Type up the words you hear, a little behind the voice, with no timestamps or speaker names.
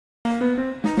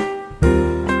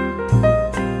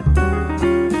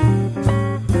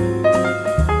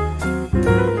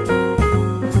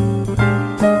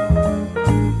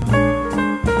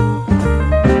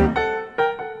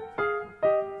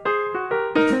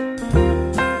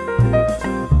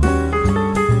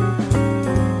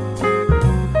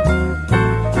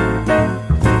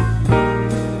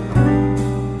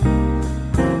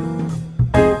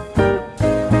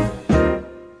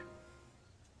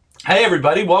Hey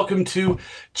everybody, welcome to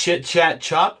Chit Chat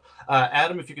Chop.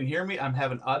 Adam, if you can hear me, I'm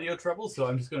having audio trouble, so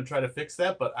I'm just going to try to fix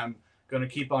that, but I'm going to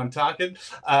keep on talking.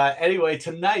 Anyway,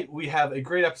 tonight we have a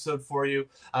great episode for you.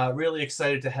 Really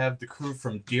excited to have the crew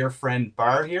from Dear Friend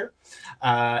Bar here,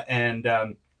 and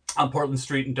on Portland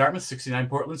Street in Dartmouth, 69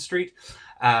 Portland Street.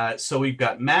 So we've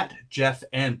got Matt, Jeff,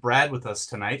 and Brad with us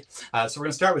tonight. So we're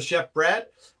going to start with Chef Brad.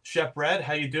 Chef Brad,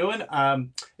 how you doing?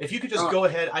 If you could just go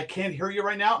ahead, I can't hear you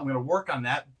right now. I'm going to work on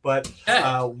that. But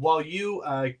while you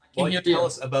tell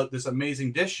us about this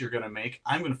amazing dish you're going to make,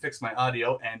 I'm going to fix my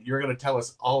audio, and you're going to tell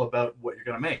us all about what you're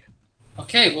going to make.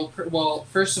 Okay, well,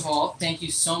 first of all, thank you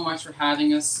so much for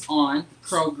having us on the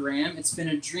program. It's been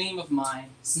a dream of mine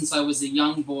since I was a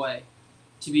young boy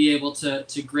to be able to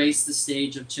grace the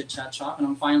stage of Chit Chat Chop, and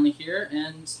I'm finally here,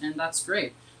 and that's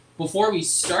great. Before we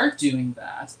start doing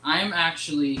that, I'm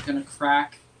actually going to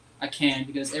crack a can,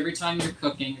 because every time you're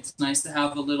cooking, it's nice to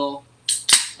have a little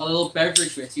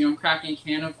beverage with you. I'm cracking a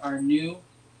can of our new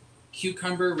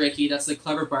Cucumber Ricky. That's the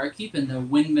Clever Barkeep and the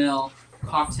Windmill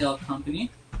Cocktail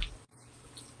Company.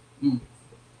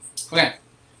 Okay,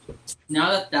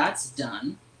 now that that's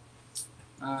done,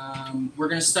 we're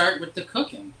going to start with the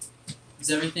cooking. Is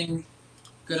everything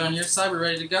good on your side? We're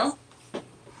ready to go?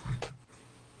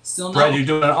 Still no? Brad, you're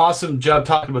doing an awesome job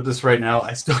talking about this right now.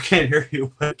 I still can't hear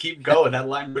you, but keep going. That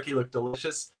lime rookie looked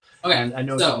delicious. Okay, and I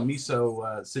know it's a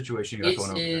miso situation you got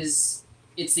going on.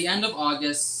 It's the end of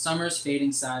August. Summer's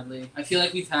fading, sadly. I feel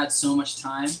like we've had so much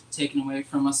time taken away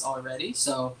from us already.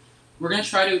 So we're going to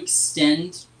try to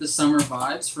extend the summer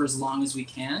vibes for as long as we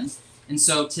can. And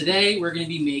so today we're going to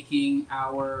be making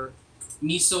our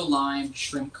Miso-Lime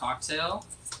Shrimp Cocktail.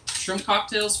 Shrimp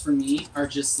cocktails for me are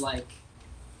just like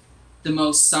the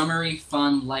most summery,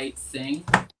 fun, light thing.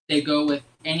 They go with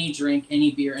any drink,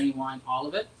 any beer, any wine, all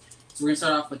of it. So we're going to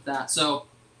start off with that. So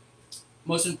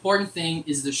most important thing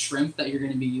is the shrimp that you're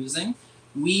going to be using.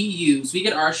 We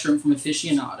get our shrimp from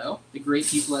Aficionado, the great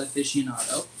people at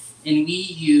Aficionado, and we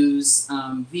use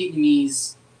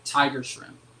Vietnamese tiger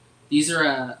shrimp. These are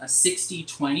a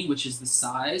 60-20, which is the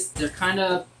size.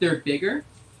 They're bigger.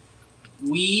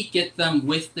 We get them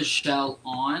with the shell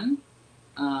on.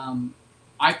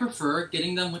 I prefer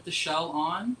getting them with the shell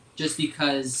on just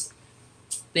because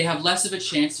they have less of a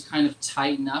chance to kind of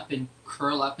tighten up and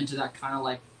curl up into that kind of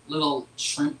like little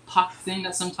shrimp puck thing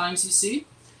that sometimes you see.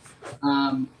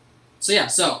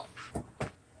 So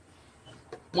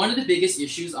one of the biggest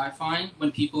issues I find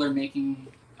when people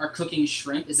are cooking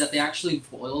shrimp is that they actually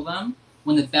boil them,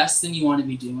 when the best thing you want to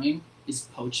be doing is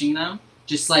poaching them,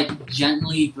 just like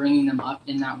gently bringing them up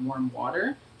in that warm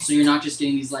water, so you're not just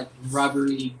getting these like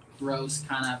rubbery, gross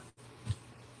kind of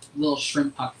little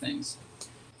shrimp puck things.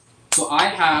 So I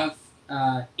have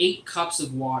 8 cups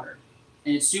of water,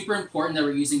 and it's super important that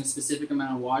we're using a specific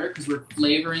amount of water because we're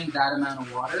flavoring that amount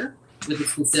of water with a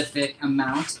specific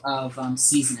amount of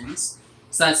seasonings.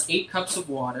 So that's 8 cups of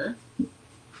water.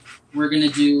 We're gonna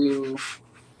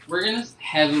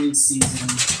heavily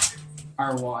season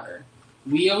our water.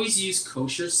 We always use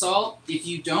kosher salt. If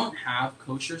you don't have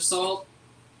kosher salt,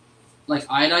 like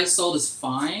iodized salt is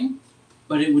fine,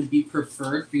 but it would be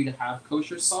preferred for you to have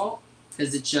kosher salt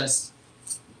because it just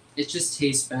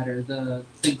tastes better.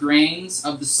 The grains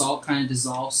of the salt kind of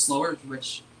dissolve slower,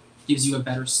 which gives you a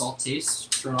better salt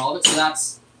taste for all of it. So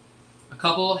that's a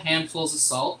couple handfuls of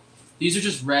salt. These are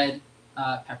just red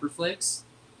pepper flakes.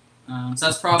 So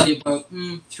that's probably about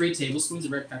 3 tablespoons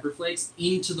of red pepper flakes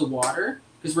into the water,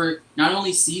 because we're not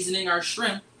only seasoning our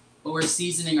shrimp, but we're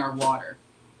seasoning our water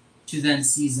to then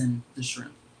season the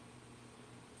shrimp.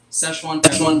 Szechuan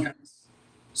pepper,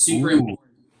 super important.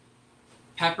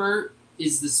 Pepper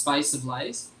is the spice of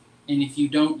life, and if you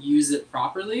don't use it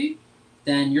properly,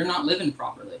 then you're not living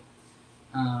properly.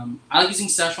 I like using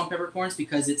Szechuan peppercorns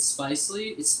because it's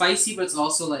spicy. It's spicy, but it's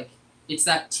also like, it's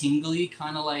that tingly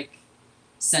kind of like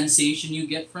sensation you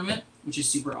get from it, which is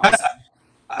super awesome.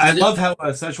 I love how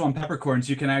Szechuan peppercorns,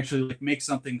 you can actually like make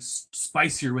something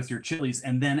spicier with your chilies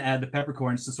and then add the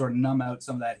peppercorns to sort of numb out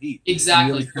some of that heat.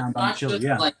 Exactly. Really not just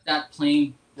like that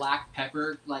plain black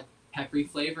pepper, like peppery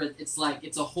flavor. It's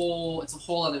a whole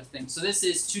other thing. So this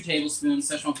is 2 tablespoons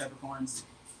Szechuan peppercorns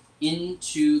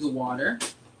into the water.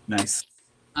 Nice.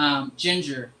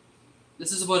 Ginger.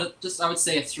 This is about just I would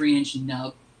say a 3-inch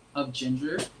nub of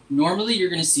ginger. Normally, you're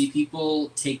gonna see people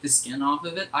take the skin off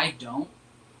of it. I don't,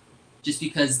 just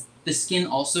because the skin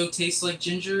also tastes like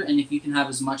ginger, and if you can have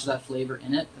as much of that flavor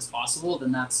in it as possible,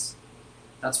 then that's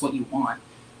what you want.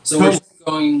 So we're just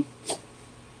going.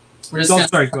 We're just gonna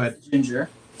sorry, go ahead. Ginger.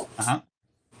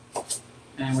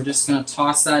 And we're just gonna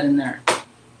toss that in there.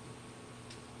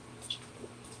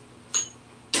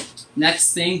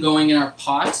 Next thing going in our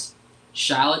pot,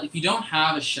 shallot. If you don't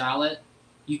have a shallot,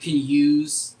 you can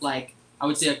use like I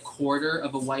would say a quarter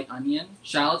of a white onion.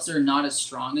 Shallots are not as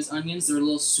strong as onions; they're a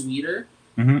little sweeter,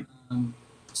 so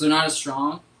they're not as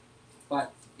strong.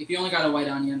 But if you only got a white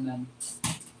onion, then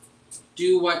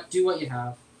do what you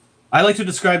have. I like to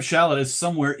describe shallot as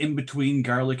somewhere in between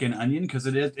garlic and onion because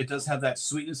it does have that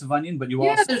sweetness of onion, but you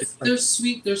also they're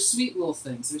sweet little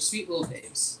things. They're sweet little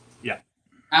babes. Yeah.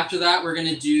 After that, we're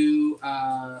gonna do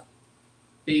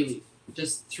bay leaf.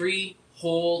 Just 3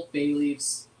 whole bay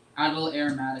leaves. Add a little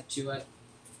aromatic to it,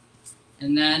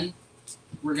 and then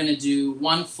we're gonna do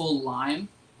 1 full lime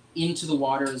into the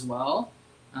water as well.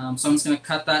 So I'm just gonna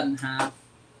cut that in half,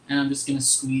 and I'm just gonna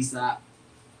squeeze that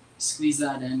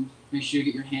in. Make sure you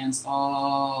get your hands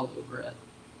all over it.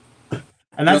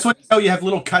 And that's when you know you have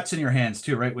little cuts in your hands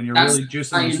too, right? When you're really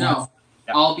juicing. How you know.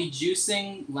 Yeah. I'll be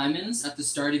juicing lemons at the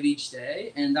start of each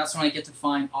day, and that's when I get to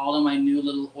find all of my new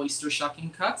little oyster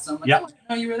shucking cuts. I'm like, oh, I didn't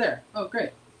know you were there. Oh,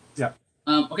 great. Yeah.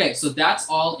 Okay, so that's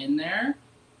all in there,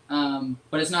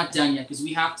 but it's not done yet because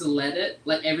we have to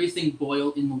let everything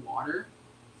boil in the water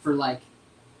for like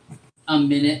a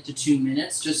minute to 2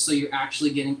 minutes, just so you're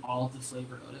actually getting all of the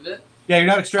flavor out of it. Yeah, you're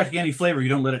not extracting any flavor. You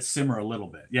don't let it simmer a little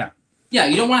bit. Yeah. Yeah,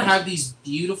 you don't want to have these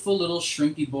beautiful little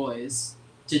shrimpy boys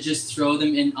to just throw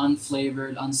them in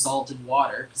unflavored, unsalted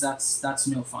water, because that's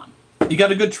no fun. You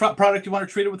got a good product, you want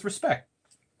to treat it with respect.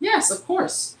 Yes, of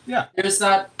course. Yeah. There's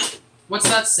that. What's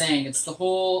that saying? It's the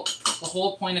whole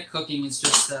point of cooking is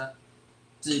just to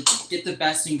get the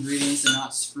best ingredients and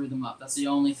not screw them up. That's the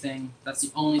only thing. That's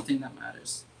the only thing that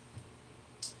matters.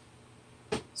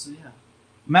 So yeah.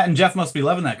 Matt and Jeff must be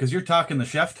loving that because you're talking the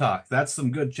chef talk. That's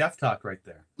some good chef talk right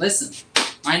there. Listen,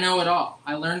 I know it all.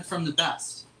 I learned from the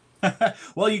best.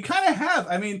 Well, you kind of have.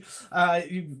 I mean,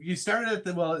 you started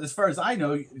at as far as I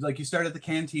know, like you started at the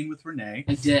canteen with Renee.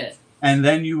 I did. And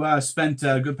then you spent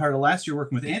a good part of last year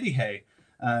working with Andy Hay,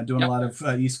 doing a lot of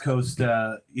East Coast.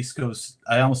 I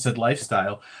almost said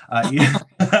lifestyle.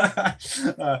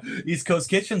 East Coast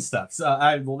kitchen stuff.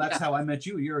 So that's how I met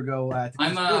you a year ago at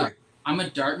the I'm a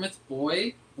Dartmouth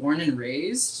boy, born and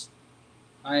raised.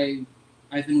 I've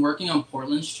been working on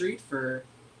Portland Street for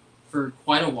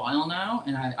quite a while now,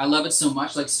 and I love it so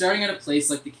much. Like starting at a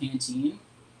place like the canteen,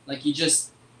 like you're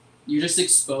just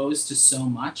exposed to so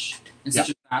much in such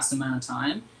a fast amount of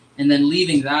time, and then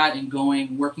leaving that and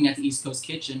working at the East Coast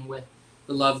Kitchen with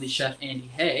the lovely chef Andy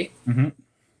Hay.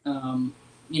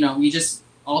 You just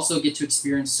also get to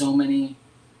experience so many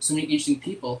interesting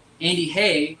people. Andy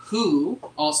Hay, who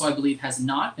also I believe has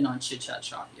not been on Chit Chat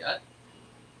Shop yet.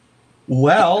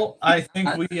 Well, I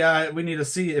think we need to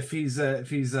see if he's off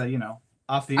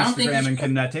the Instagram and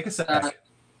can take a sec.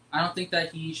 I don't think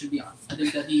that he should be on. I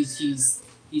think that he's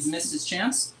missed his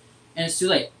chance, and it's too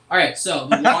late. All right, so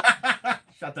the water,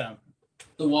 shut down.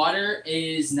 The water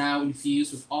is now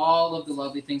infused with all of the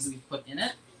lovely things that we've put in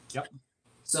it. Yep.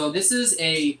 So this is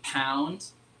a pound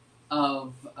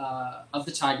of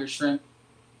the tiger shrimp.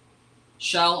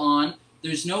 Shell on.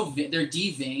 They're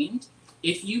deveined.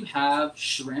 If you have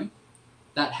shrimp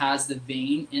that has the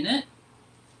vein in it,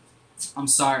 I'm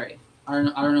sorry. I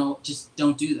don't know. Just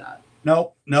don't do that.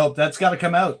 Nope. That's got to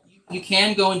come out. You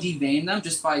can go and devein them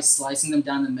just by slicing them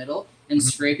down the middle and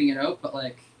scraping it out, but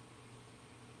like,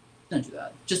 don't do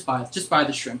that. Just buy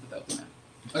the shrimp without them.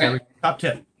 Okay.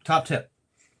 Top tip.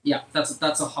 Yeah, that's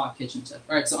a hot kitchen tip.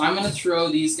 All right, so I'm gonna throw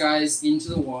these guys into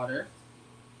the water.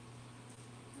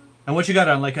 And what you got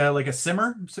on, like a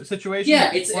simmer situation?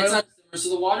 Yeah, it's not a simmer. So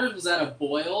the water was at a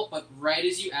boil, but right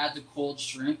as you add the cold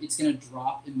shrimp, it's gonna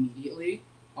drop immediately.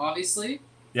 Obviously.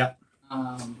 Yeah.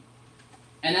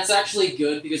 And that's actually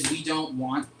good because we don't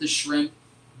want the shrimp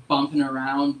bumping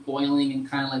around, boiling, and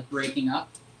kind of like breaking up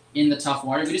in the tough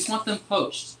water. We just want them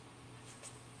poached.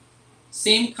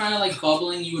 Same kind of like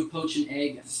bubbling you would poach an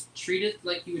egg in. Treat it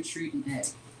like you would treat an egg.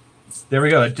 There we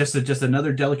go. Just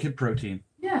another delicate protein.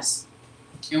 Yes.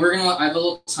 And I have a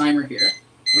little timer here.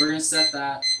 We're gonna set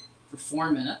that for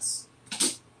 4 minutes,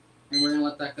 and we're gonna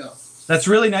let that go. That's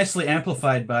really nicely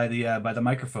amplified by the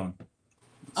microphone.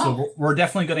 So we're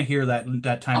definitely going to hear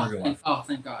that timer go off.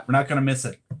 Thank God. We're not going to miss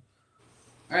it. All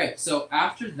right, so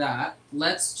after that,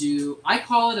 I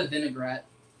call it a vinaigrette.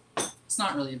 It's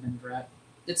not really a vinaigrette.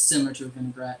 it's similar to a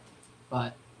vinaigrette,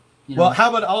 but well, how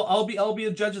about I'll be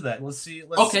a judge of that. Let's see.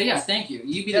 Okay, yeah, thank you.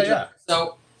 You be the judge. Yeah.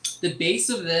 So the base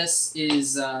of this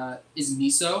is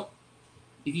miso.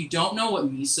 If you don't know what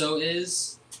miso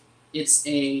is, it's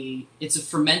a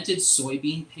fermented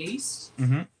soybean paste,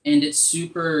 and it's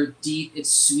super deep.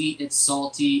 It's sweet. It's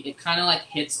salty. It kind of like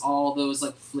hits all those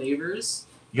like flavors.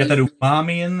 You got that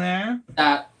umami in there.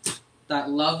 That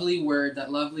lovely word.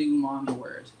 That lovely umami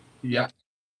word. Yeah.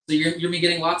 So you're gonna be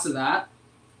getting lots of that.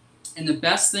 And the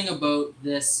best thing about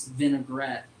this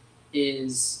vinaigrette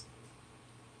is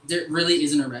there really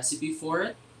isn't a recipe for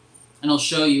it. And I'll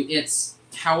show you. It's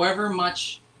however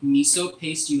much miso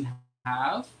paste you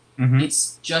have,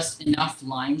 it's just enough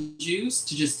lime juice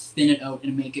to just thin it out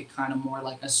and make it kind of more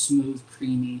like a smooth,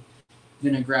 creamy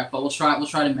vinaigrette. But we'll try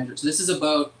to measure it. So this is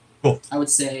about, I would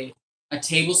say, 1.5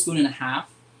 tablespoons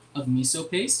of miso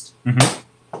paste.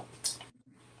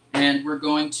 And we're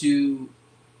going to,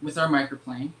 with our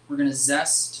microplane, we're going to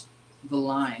zest the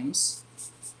limes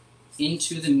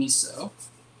into the miso.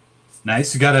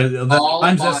 Nice. You got to, the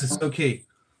lime zest is so key.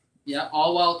 Yeah,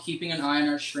 all while keeping an eye on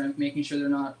our shrimp, making sure they're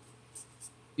not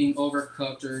being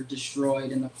overcooked or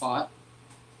destroyed in the pot.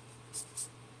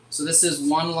 So this is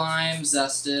 1 lime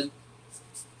zested.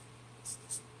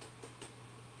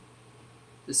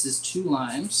 This is 2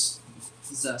 limes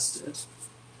zested.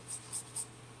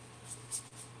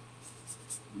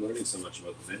 I'm learning so much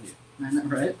about the menu. I know,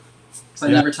 right? So I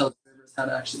never tell the servers how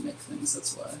to actually make things.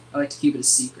 That's why I like to keep it a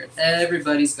secret.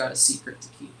 Everybody's got a secret to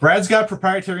keep. Brad's got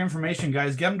proprietary information,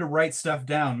 guys. Get him to write stuff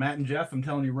down. Matt and Jeff, I'm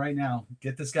telling you right now,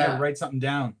 get this guy to write something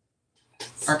down.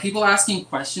 Are people asking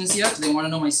questions yet? Do they want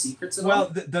to know my secrets at all? Well,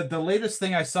 the latest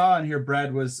thing I saw on here,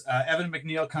 Brad, was Evan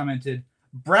McNeil commented,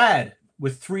 Brad,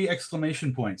 with 3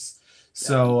 exclamation points.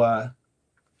 So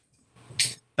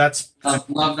that's...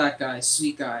 love that guy.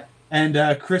 Sweet guy.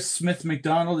 And Chris Smith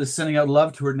McDonald is sending out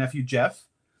love to her nephew, Jeff.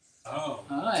 Oh,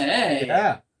 hey.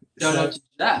 Yeah. Shout out to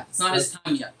Jeff. It's not his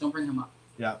time yet. Don't bring him up.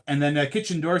 Yeah. And then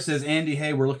Kitchen Door says, Andy,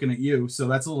 hey, we're looking at you. So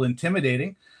that's a little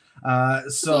intimidating.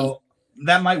 So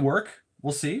that might work.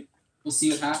 We'll see. We'll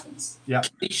see what happens. Yeah.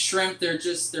 These shrimp, they're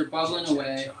bubbling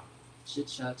away. Chit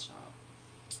chat chop.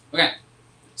 Okay.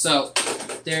 So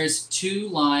there's 2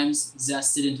 limes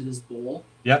zested into this bowl.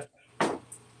 Yep.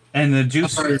 And the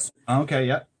juice. Okay,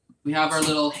 yep. We have our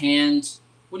little hand.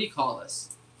 What do you call this?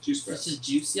 Juice prep. This is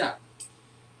juice, yeah.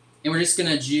 And we're just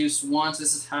gonna juice once.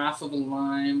 This is half of a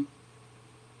lime.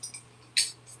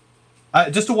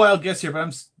 Just a wild guess here, but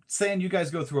I'm saying you guys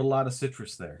go through a lot of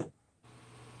citrus there.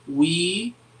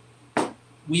 We've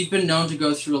been known to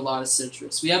go through a lot of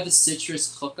citrus. We have the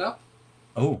citrus hookup.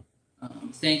 Oh.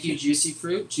 Thank you, Juicy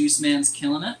Fruit. Juice Man's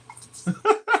killing it.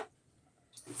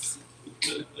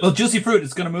 Well, Juicy Fruit,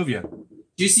 it's gonna move you.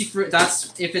 Juicy Fruit.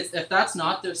 That's if that's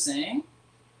not their saying,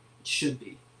 it should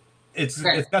be. It's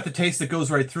got the taste that goes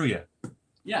right through you.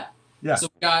 Yeah. Yeah. So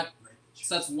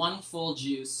that's 1 full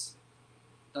juice.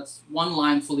 That's 1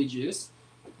 lime fully juiced,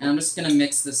 and I'm just gonna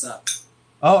mix this up.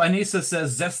 Oh, Anissa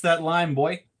says, zest that lime,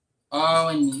 boy. Oh,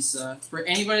 Anissa. For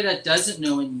anybody that doesn't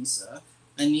know Anissa,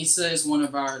 Anissa is one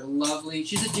of our lovely.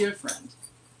 She's a dear friend.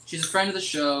 She's a friend of the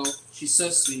show. She's so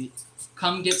sweet.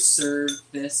 Come get served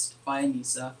this by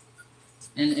Anissa,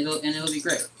 and it'll be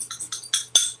great.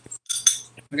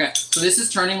 Okay, so this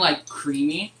is turning like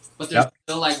creamy, but there's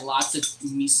still like lots of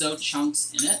miso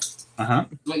chunks in it.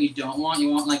 What you don't want, you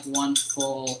want like 1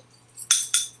 full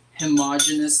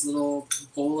homogeneous little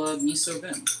bowl of miso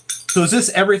vin. So is this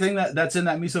everything that's in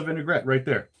that miso vinaigrette right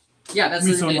there? Yeah, that's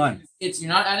miso and lime. You're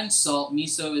not adding salt.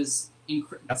 Miso is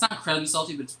it's not incredibly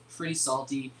salty, but it's pretty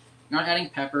salty. You're not adding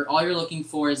pepper. All you're looking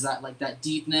for is that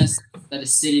deepness, that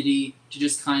acidity to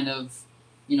just kind of,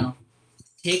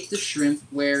 take the shrimp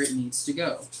where it needs to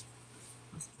go.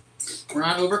 We're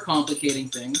not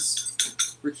overcomplicating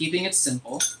things. We're keeping it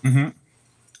simple.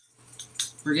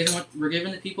 We're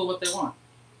giving the people what they want.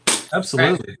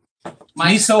 Absolutely.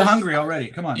 He's so hungry already.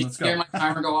 Come on, let's go. Did my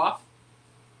timer go off?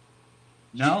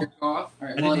 No. Go off? All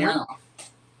right. Well, it went off.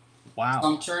 Wow. So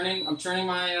I'm turning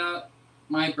my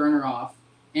my burner off,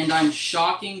 and I'm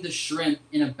shocking the shrimp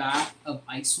in a bath of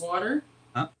ice water,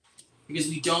 because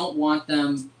we don't want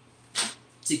them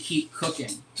to keep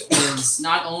cooking. Because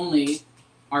not only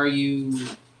are you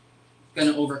going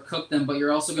to overcook them, but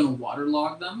you're also going to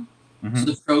waterlog them. So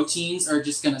the proteins are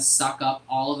just going to suck up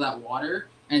all of that water,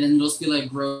 and then they'll just be like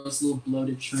gross little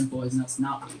bloated shrimp boys, and that's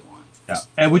not what you want. Yeah.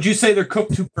 And would you say they're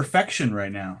cooked to perfection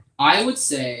right now? I would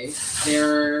say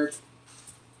they're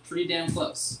pretty damn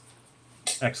close.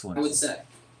 Excellent. I would say.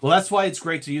 Well, that's why it's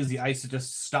great to use the ice to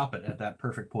just stop it at that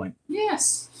perfect point.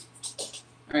 Yes.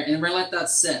 All right, and we're going to let that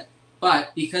sit.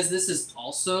 But because this is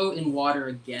also in water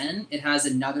again, it has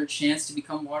another chance to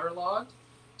become waterlogged.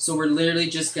 So we're literally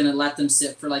just going to let them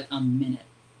sit for like a minute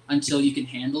until you can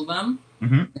handle them,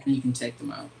 and you can take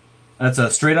them out. That's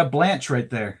a straight up Blanche right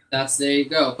there. There you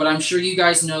go. But I'm sure you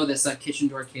guys know this at Kitchen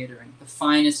Door Catering, the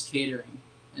finest catering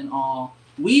in all.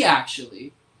 We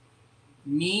actually,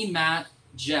 me, Matt,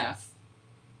 Jeff,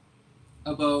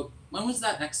 about, when was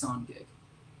that Exxon gig?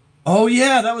 Oh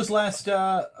yeah, that was last.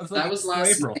 That was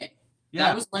last April. May. Yeah.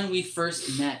 That was when we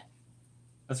first met.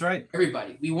 That's right.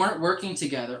 Everybody. We weren't working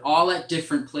together, all at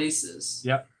different places.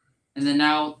 Yep. And then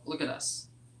now, look at us.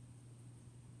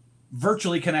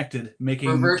 Virtually connected,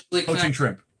 making poaching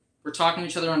shrimp. We're talking to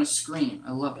each other on a screen.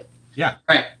 I love it. Yeah.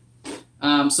 All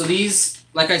right. So these,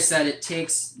 like I said, it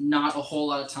takes not a whole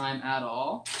lot of time at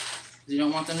all. You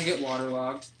don't want them to get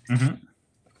waterlogged.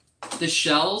 The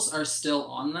shells are still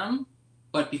on them,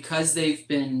 but because they've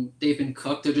been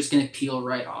cooked, they're just going to peel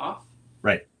right off.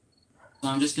 Right. So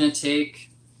I'm just going to take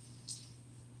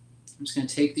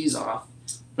these off,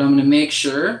 but I'm going to make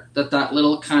sure that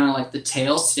little kind of like the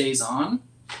tail stays on,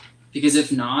 because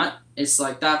if not, it's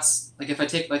like that's like if I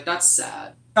take like that's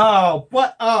sad. Oh,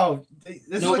 what? Oh, this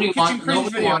is like a kitchen cringe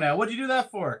nobody video now. What'd you do that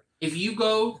for? If you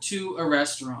go to a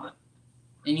restaurant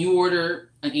and you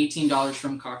order an $18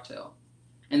 shrimp cocktail,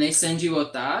 and they send you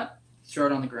out that, throw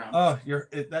it on the ground. Oh,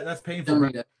 that's painful. Don't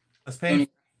need it. That's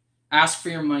painful. Ask for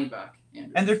your money back,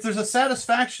 Andrew. And there's a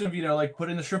satisfaction of like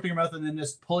putting the shrimp in your mouth and then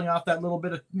just pulling off that little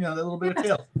bit of of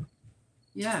tail.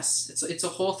 Yes, it's a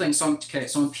whole thing. So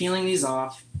I'm peeling these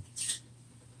off.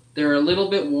 They're a little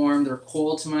bit warm. They're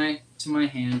cold to my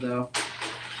hand though.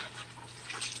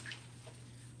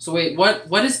 So wait,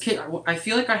 what is I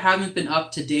feel like I haven't been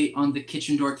up to date on the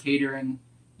Kitchen Door Catering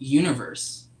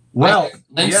universe. Well,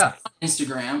 yeah. On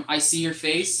Instagram, I see your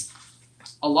face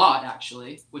a lot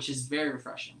actually, which is very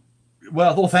refreshing.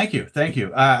 Well, thank you.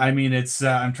 I mean, it's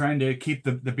I'm trying to keep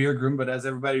the beard groomed, but as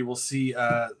everybody will see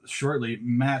shortly,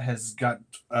 Matt has got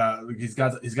he's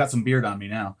got some beard on me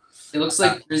now. It looks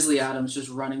like Grizzly Adams just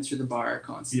running through the bar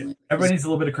constantly. Yeah, everybody needs a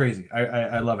little bit of crazy.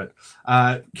 I love it.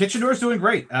 Kitchen Door's doing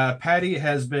great. Patty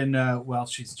has been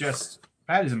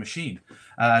Patty's a machine.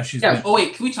 Oh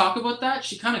wait, can we talk about that?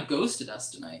 She kind of ghosted us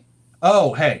tonight.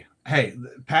 Oh hey,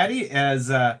 Patty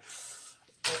as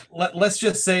let's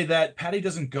just say that Patty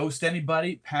doesn't ghost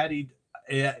anybody. Patty,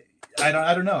 I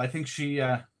don't know. I think she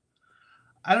I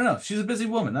don't know. She's a busy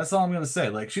woman. That's all I'm gonna say.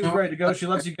 Like she was ready to go. She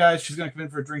loves you guys. She's gonna come in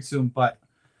for a drink soon. But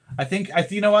I think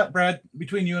you know what, Brad?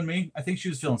 Between you and me, I think she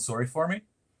was feeling sorry for me.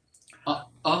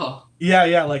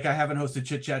 Yeah. Like I haven't hosted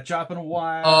Chit Chat Chop in a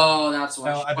while. Oh, that's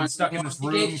why. I've been stuck in this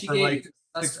room for like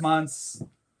 6 months.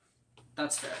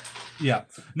 That's fair. Yeah.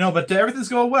 No, but everything's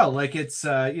going well. Like it's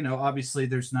obviously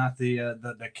there's not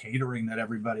the catering that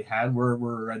everybody had.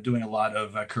 We're doing a lot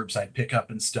of curbside pickup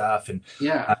and stuff, and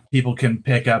people can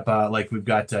pick up like we've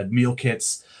got meal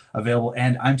kits available,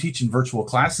 and I'm teaching virtual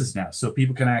classes now, so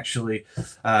people can actually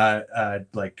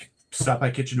like stop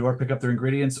by Kitchen Door, pick up their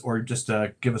ingredients, or just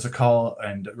give us a call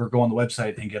or go on the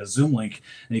website and get a Zoom link,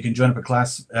 and you can join up a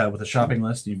class with a shopping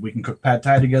list. We can cook pad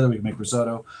thai together. We can make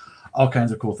risotto. All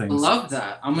kinds of cool things. I love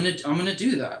that. I'm gonna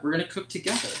do that. We're gonna cook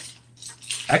together.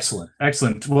 Excellent.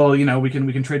 Well, we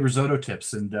can trade risotto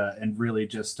tips and really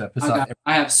just piss off.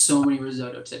 I have so many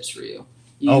risotto tips for you.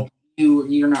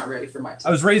 You're not ready for my tips.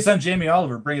 I was raised on Jamie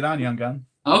Oliver. Bring it on, young gun.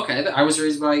 Okay, I was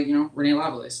raised by Renee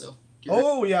Lavallée. So.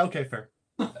 Oh yeah. Okay, fair.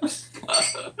 All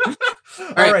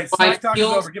right. Snack talk is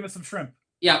over. Give us some shrimp.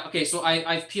 Yeah. Okay. So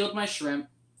I've peeled my shrimp.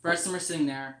 The rest of them are sitting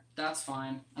there. That's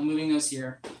fine. I'm moving those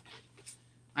here.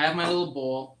 I have my little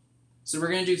bowl. So we're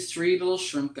going to do 3 little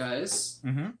shrimp guys.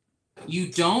 Mm-hmm.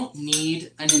 You don't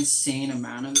need an insane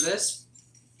amount of this.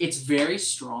 It's very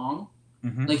strong.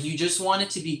 Mm-hmm. Like, you just want it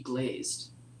to be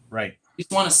glazed. Right. You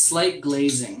just want a slight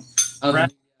glazing of the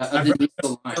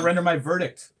Miso-Lime. I render my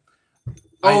verdict.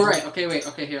 Oh, right. Okay, wait.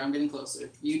 Okay, here. I'm getting closer.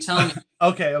 You tell me.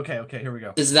 Okay. Here we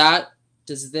go.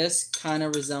 Does this kind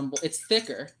of resemble... It's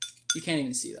thicker. You can't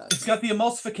even see that. It's got the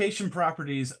emulsification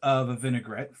properties of a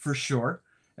vinaigrette, for sure.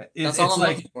 That's all I'm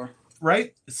looking for.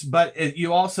 Right? But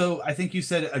you also, I think you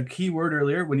said a key word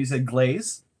earlier when you said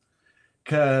glaze,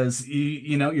 because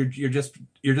you're just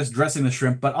dressing the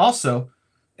shrimp, but also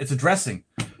it's a dressing.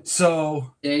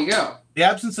 So there you go. The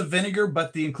absence of vinegar,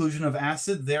 but the inclusion of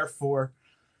acid, therefore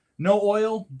no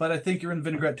oil, but I think you're in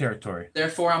vinaigrette territory.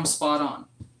 Therefore, I'm spot on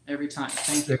every time.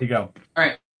 Thank you. There you go. All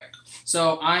right.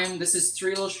 So this is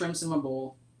 3 little shrimps in my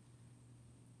bowl.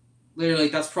 Literally,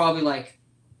 that's probably like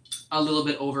a little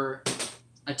bit over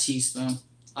a teaspoon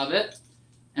of it.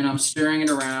 And I'm stirring it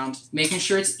around, making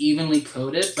sure it's evenly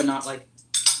coated, but not like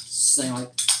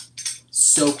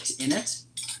soaked in it.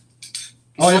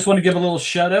 Oh, I just want to give a little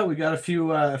shout out. We got a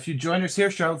few joiners here.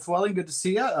 Charlotte Swelling, good to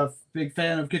see you. A big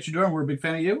fan of Kitchen Door, and we're a big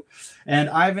fan of you. And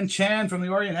Ivan Chan from the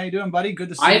Orient. How you doing, buddy? Good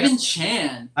to see you. Ivan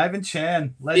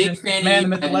Chan, legend, big fan man, of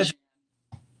the you, myth,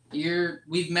 the legend.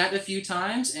 We've met a few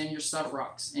times, and your stuff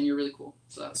rocks, and you're really cool.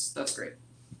 So that's great.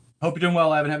 Hope you're doing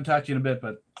well, Ivan. Haven't talked to you in a bit,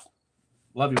 but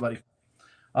love you, buddy.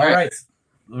 All right.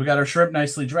 We got our shrimp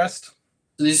nicely dressed.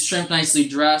 So these shrimp nicely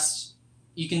dressed.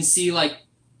 You can see like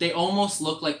they almost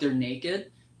look like they're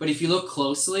naked, but if you look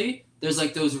closely, there's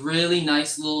like those really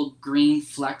nice little green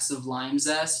flecks of lime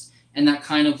zest and that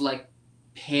kind of like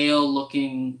pale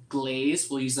looking glaze.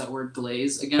 We'll use that word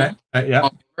glaze again. Okay. Yeah.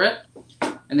 Over it.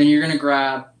 And then you're going to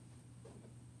grab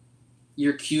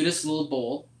your cutest little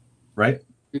bowl. Right.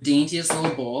 Your daintiest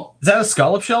little bowl. Is that a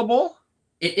scallop shell bowl?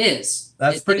 It is.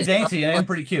 That's pretty dainty and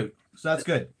pretty cute. So that's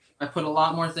good. I put a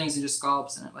lot more things than just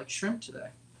scallops in it, like shrimp today.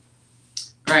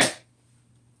 All right.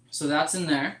 So that's in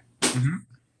there. Mm-hmm.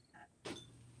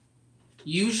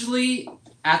 Usually,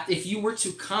 if you were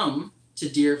to come to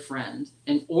Dear Friend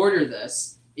and order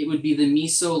this, it would be the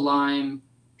Miso-Lime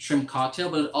Shrimp Cocktail,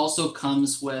 but it also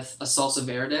comes with a salsa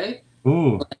verde.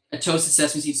 Ooh. A toasted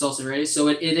sesame seed salsa verde. So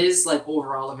it is like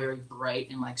overall a very bright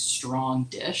and like strong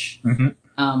dish.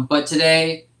 Mm-hmm. But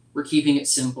today we're keeping it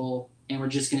simple and we're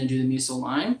just going to do the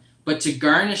Miso-Lime. But to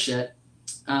garnish it,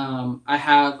 I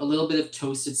have a little bit of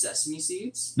toasted sesame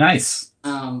seeds. Nice.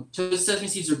 Toasted sesame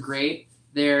seeds are great.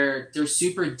 They're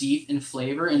super deep in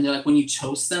flavor, and they're like when you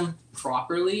toast them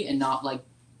properly and not like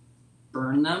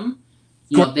burn them.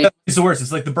 It's the worst.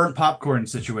 It's like the burnt popcorn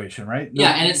situation, right?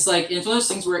 Yeah, and it's like it's one of those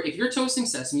things where if you're toasting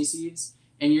sesame seeds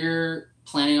and you're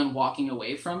planning on walking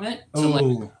away from it to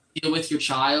like deal with your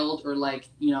child or like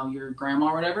your grandma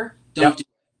or whatever, don't do it.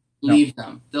 Leave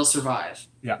them. They'll survive.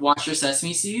 Yeah. Watch your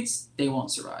sesame seeds; they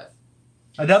won't survive.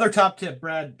 Another top tip,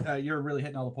 Brad. You're really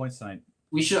hitting all the points tonight.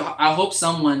 We should. I hope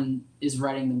someone is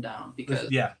writing them down because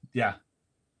yeah.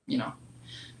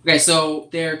 Okay, so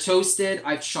they're toasted.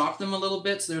 I've chopped them a little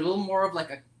bit, so they're a little more of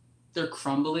like they're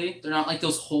crumbly. They're not like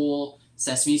those whole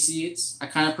sesame seeds. I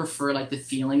kind of prefer like the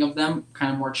feeling of them,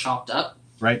 kind of more chopped up.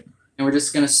 Right. And we're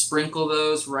just gonna sprinkle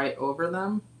those right over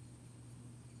them.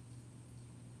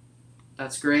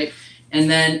 That's great. And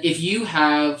then if you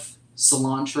have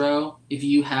cilantro, if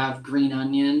you have green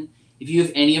onion, if you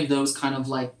have any of those kind of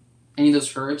like any of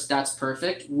those herbs, that's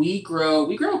perfect. We grow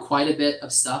quite a bit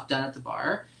of stuff down at the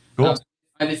bar. Cool.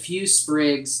 I have a few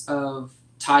sprigs of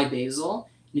Thai basil.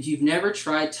 And if you've never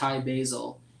tried Thai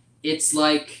basil, it's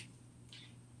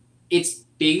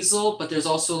basil, but there's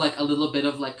also like a little bit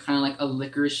of like kind of like a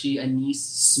licoricey anise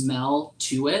smell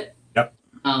to it. Yep.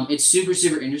 It's super,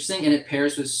 super interesting, and it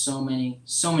pairs with so many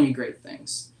great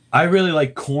things. I really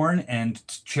like corn and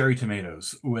cherry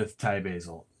tomatoes with Thai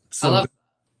basil. So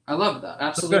I love that.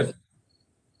 Absolutely.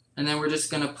 And then we're just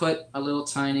going to put a little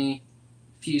tiny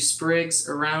few sprigs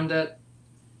around it.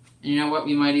 And you know what?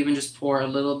 We might even just pour a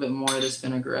little bit more of this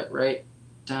vinaigrette right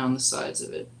down the sides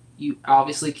of it. You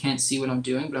obviously can't see what I'm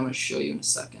doing, but I'm going to show you in a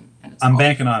second. And I'm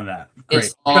banking on that. Great.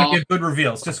 It's going to be a good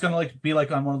reveal. It's just going to be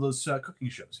like on one of those cooking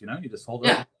shows, You just hold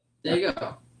it up. There you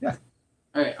go. Yeah.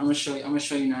 All right, I'm going to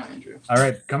show you now, Andrew. All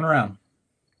right, coming around.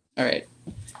 All right.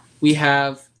 We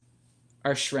have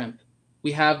our shrimp.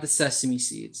 We have the sesame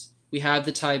seeds. We have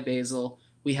the Thai basil.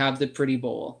 We have the pretty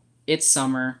bowl. It's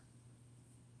summer.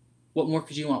 What more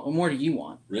could you want? What more do you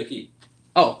want? Ricky.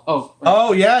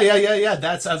 Oh, yeah.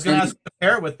 That's I was going to ask to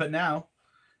pair it with, but now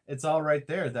it's all right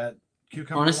there. That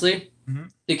cucumber. Honestly,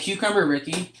 the cucumber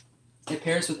Ricky, it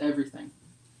pairs with everything.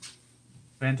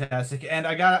 Fantastic. And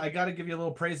I gotta give you a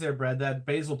little praise there, Brad. That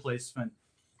basil placement.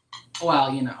 Well,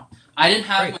 I didn't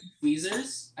have my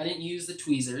tweezers. I didn't use the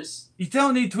tweezers. You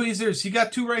don't need tweezers. You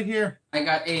got two right here. I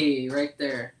got a right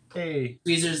there. Hey.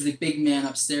 Tweezers the big man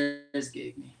upstairs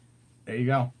gave me. There you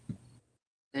go.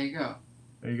 There you go.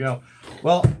 There you go.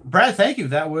 Well, Brad, thank you.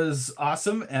 That was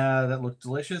awesome. That looked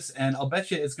delicious. And I'll bet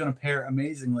you it's going to pair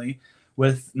amazingly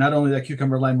with not only that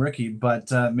cucumber lime Ricky, but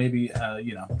maybe,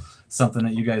 something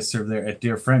that you guys serve there at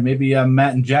Dear Friend. Maybe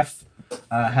Matt and Jeff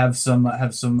have some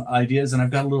ideas. And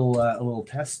I've got a little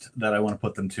test that I want to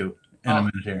put them to in a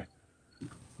minute here.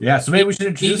 Yeah, so maybe we should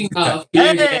introduce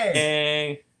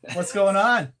Hey! What's going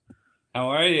on? How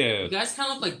are you? You guys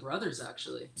kind of look like brothers,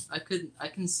 actually. I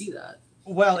can see that.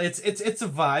 Well, it's a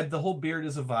vibe. The whole beard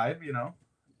is a vibe,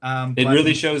 It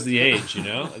really shows the age,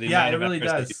 Yeah, it really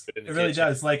does. It really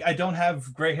does. Like, I don't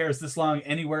have gray hairs this long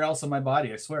anywhere else on my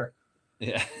body, I swear.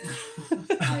 Yeah.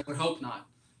 I would hope not.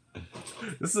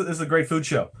 This is a great food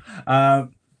show. So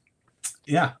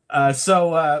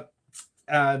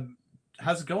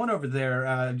how's it going over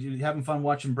there? You having fun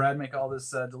watching Brad make all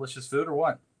this delicious food or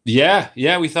what? Yeah,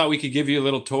 yeah. We thought we could give you a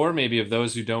little tour, maybe, of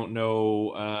those who don't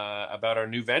know about our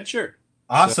new venture.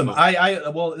 Awesome.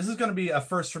 So Well, this is going to be a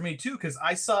first for me too, because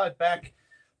I saw it back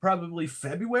probably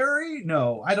February.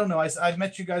 No, I don't know. I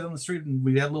met you guys on the street and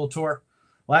we had a little tour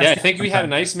last yeah, I year think we had an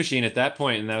sometime. ice machine at that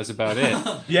point, and that was about it.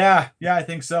 Yeah, yeah, I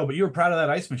think so. But you were proud of that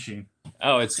ice machine.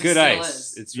 Oh, it's It good still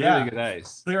ice. is. It's Yeah, really good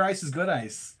ice. clear ice is good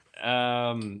ice.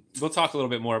 We'll talk a little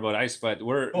bit more about ice, but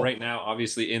we're Cool. right now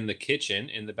obviously in the kitchen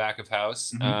in the back of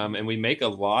house, Mhm. and we make a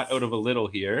lot out of a little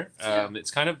here.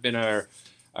 It's kind of been our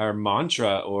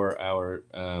mantra or our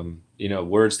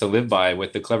words to live by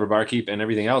with the clever barkeep and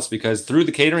everything else. Because through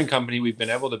the catering company, we've been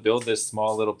able to build this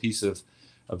small little piece of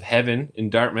heaven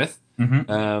in Dartmouth,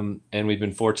 Mhm. and we've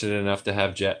been fortunate enough to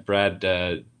have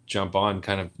Brad jump on,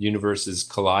 kind of universes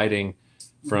colliding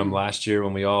from last year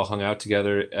when we all hung out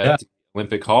together Yeah. at the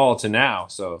Olympic Hall to now.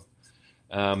 So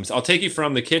I'll take you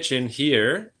from the kitchen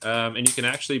here, and you can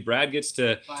actually, Brad gets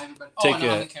to Bye, everybody. take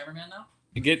I'm the cameraman now.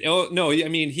 get. Oh no, I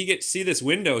mean he gets see this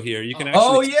window here. You can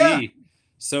Oh, actually yeah. see.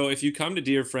 So if you come to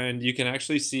Dear Friend, you can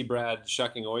actually see Brad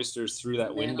shucking oysters through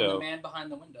that window. The man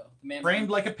behind the window. The man Framed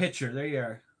like a picture. There you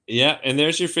are. Yeah, and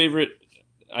there's your favorite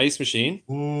ice machine.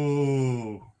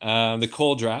 Ooh. The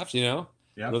cold draft, Yeah.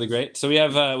 really great. So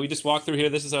we just walked through here.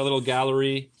 This is our little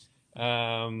gallery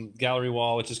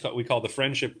wall, which is we call the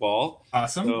friendship wall.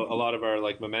 Awesome. So a lot of our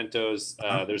like mementos.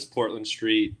 There's Portland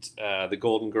Street. The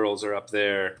Golden Girls are up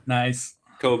there. Nice.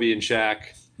 Kobe and Shaq.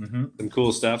 Mm-hmm. Some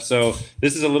cool stuff. So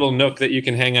this is a little nook that you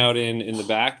can hang out in the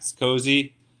back. It's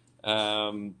cozy.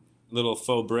 Little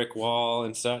faux brick wall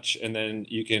and such, and then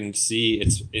you can see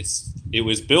it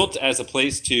was built as a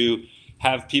place to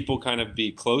have people kind of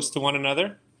be close to one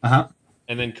another. Uh-huh.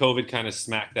 And then COVID kind of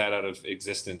smacked that out of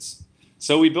existence.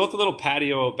 So we built a little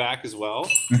patio out back as well.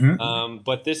 Mm-hmm.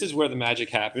 But this is where the magic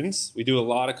happens. We do a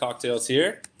lot of cocktails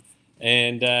here.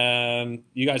 And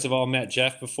you guys have all met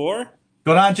Jeff before.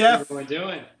 Going on, Jeff? How's everyone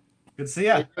doing? Good to see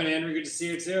you. How you doing, Andrew? Good to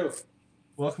see you too.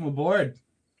 Welcome aboard.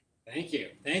 Thank you.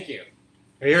 Thank you.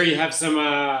 I hear you have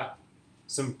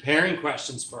some pairing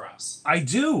questions for us. I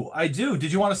do.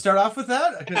 Did you want to start off with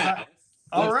that?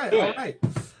 All right.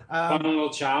 Fun little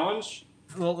challenge.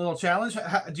 Little challenge.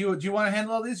 Do you want to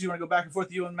handle all these? Do you want to go back and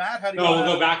forth, you and Matt? How do you No,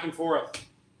 we'll go back and forth.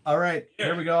 All right.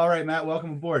 Here we go. All right, Matt.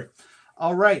 Welcome aboard.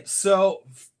 All right. So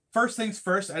first things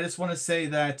first, I just want to say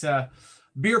that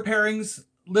beer pairings,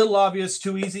 little obvious,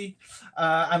 too easy,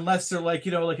 unless they're like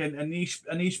like a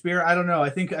niche beer. I don't know. I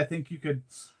think you could.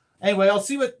 Anyway,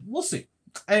 we'll see.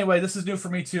 Anyway, this is new for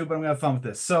me too, but I'm gonna have fun with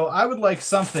this. So I would like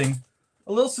something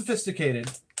a little sophisticated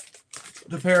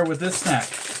to pair with this snack.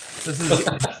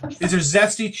 These are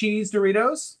zesty cheese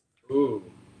Doritos. Ooh.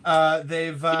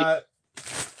 They've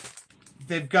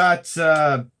got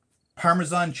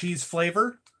Parmesan cheese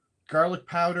flavor, garlic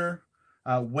powder,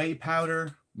 whey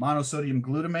powder, monosodium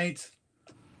glutamate.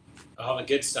 All the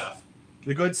good stuff.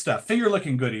 The good stuff. Finger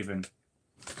looking good even.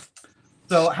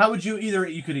 So how would you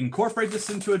could incorporate this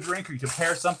into a drink or you could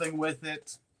pair something with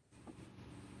it?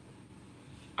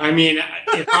 I mean,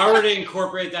 if I were to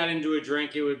incorporate that into a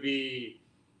drink, it would be,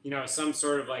 some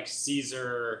sort of like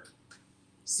Caesar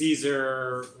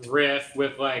riff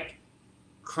with like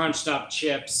crunched up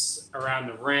chips around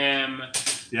the rim.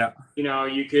 Yeah.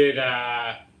 You could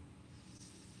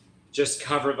just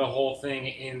cover the whole thing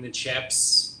in the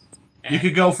chips. You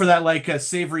could go for that like a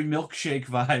savory milkshake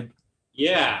vibe.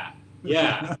 Yeah.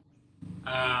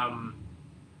 And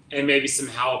maybe some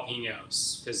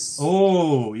jalapenos because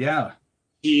yeah,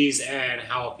 cheese and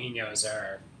jalapenos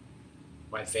are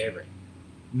my favorite.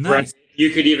 nice. Right. You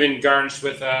could even garnish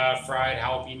with a fried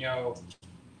jalapeno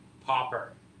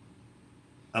popper.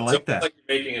 I like that. It's like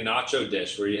you're making a nacho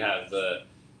dish where you have the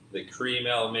cream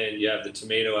element, you have the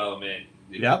tomato element,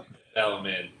 the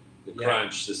element, the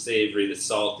crunch, the savory, the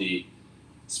salty.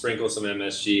 Sprinkle some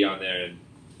MSG on there, and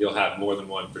you'll have more than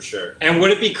one for sure. And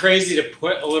would it be crazy to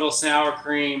put a little sour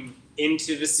cream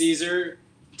into the Caesar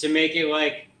to make it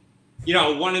like,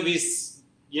 one of these,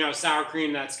 sour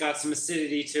cream that's got some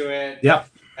acidity to it? Yep.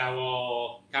 That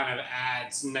will kind of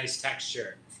add some nice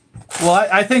texture. Well,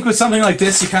 I think with something like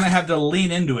this, you kind of have to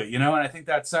lean into it, and I think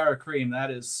that sour cream,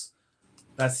 that's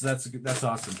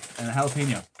awesome. And a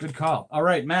jalapeno, good call. All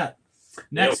right, Matt.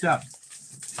 Next up,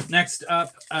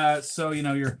 so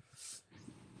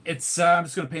it's I'm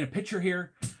just gonna paint a picture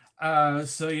here.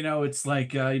 So it's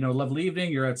like lovely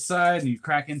evening. You're outside and you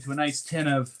crack into a nice tin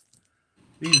of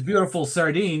these beautiful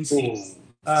sardines.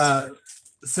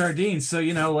 Sardines. So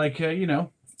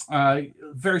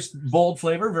very bold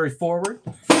flavor, very forward.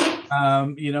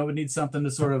 We need something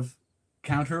to sort of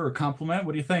counter or complement.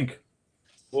 What do you think?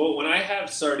 Well, when I have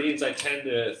sardines, I tend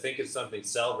to think of something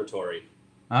celebratory.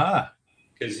 Ah.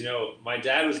 because, you know, my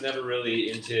dad was never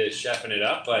really into chefing it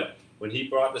up, but when he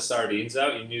brought the sardines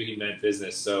out, you knew he meant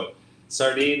business. So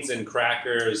sardines and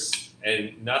crackers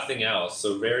and nothing else.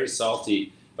 So very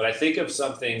salty. But I think of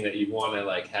something that you'd want to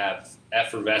like have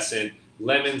effervescent.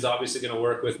 Lemon's obviously going to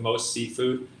work with most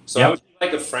seafood. So I would do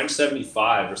like a French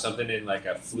 75 or something in like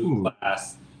a flute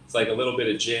glass. It's like a little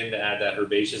bit of gin to add that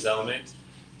herbaceous element.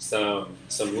 Some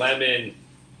lemon,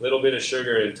 a little bit of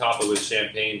sugar, and top it with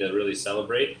champagne to really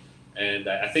celebrate. And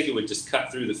I think it would just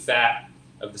cut through the fat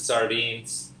of the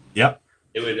sardines. Yep.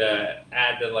 It would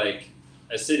add the like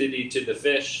acidity to the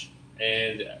fish,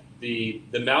 and the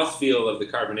mouthfeel of the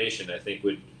carbonation, I think,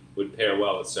 would pair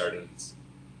well with sardines.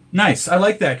 Nice. I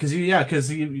like that because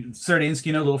sardines,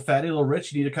 you know, a little fatty, a little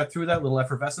rich. You need to cut through that little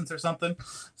effervescence or something.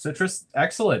 Citrus.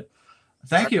 Excellent.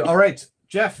 Thank you. All right,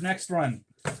 Jeff. Next one.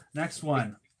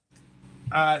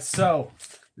 So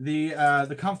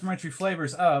the complementary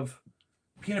flavors of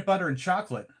peanut butter and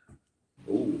chocolate.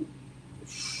 Ooh.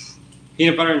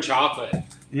 Peanut butter and chocolate.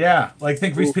 Yeah, like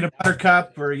think Reese's peanut butter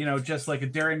cup, or you know, just like a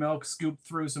dairy milk scooped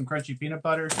through some crunchy peanut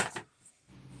butter.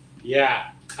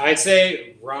 Yeah, I'd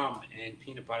say rum and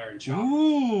peanut butter and chocolate.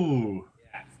 Ooh,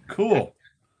 yeah, cool.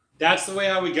 That's the way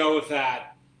I would go with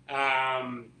that.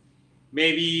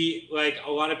 Maybe like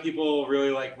a lot of people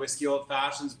really like whiskey old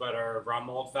fashions, but are rum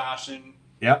old fashioned.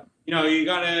 Yep. You know, you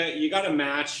gotta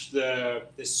match the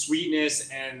sweetness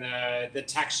and the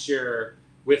texture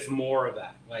with more of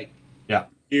that. Like, yeah,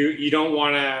 you don't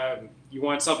want to. You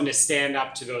want something to stand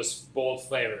up to those bold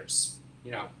flavors.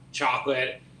 You know,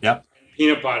 chocolate, yep, and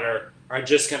peanut butter are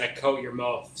just gonna coat your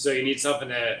mouth. So you need something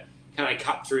to kind of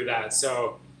cut through that.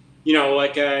 So, you know,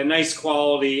 like a nice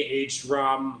quality aged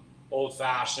rum, old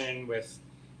fashioned with,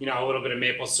 you know, a little bit of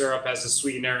maple syrup as a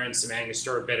sweetener and some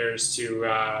Angostura bitters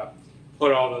to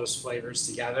put all those flavors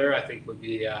together, I think would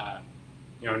be, you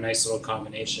know, a nice little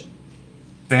combination.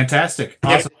 Fantastic.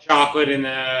 Awesome. Get the chocolate and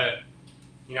the,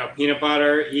 you know, peanut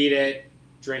butter, eat it,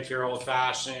 drink your old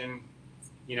fashioned,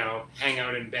 you know, hang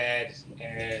out in bed,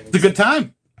 and it's a good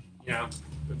time. You know,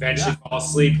 eventually fall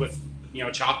asleep with, you know,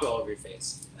 chocolate all over your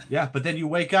face. Yeah, but then you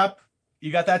wake up,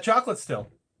 you got that chocolate still.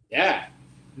 Yeah.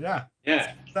 Yeah.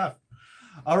 Yeah. Stuff.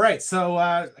 All right, so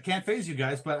I can't phase you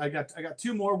guys, but I got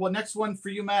two more. Well, next one for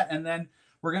you, Matt, and then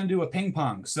we're gonna do a ping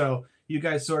pong. So you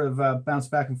guys sort of bounce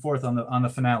back and forth on the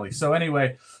finale. So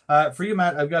anyway, for you,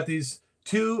 Matt, I've got these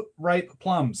 2 ripe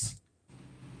plums.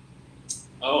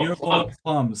 Oh, beautiful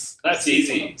plums. That's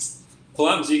easy.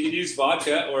 Plums, you can use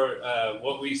vodka or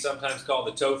what we sometimes call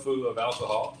the tofu of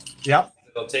alcohol. Yep.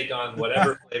 They'll take on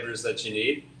whatever flavors that you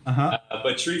need.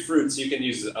 But tree fruits, you can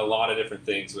use a lot of different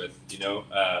things with, you know,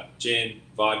 gin,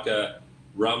 vodka,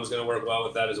 rum's going to work well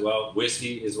with that as well.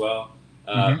 Whiskey as well.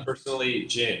 Personally,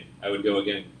 gin. I would go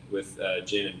again with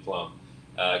gin and plum.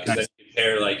 Because then you can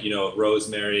pair like, you know,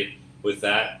 rosemary with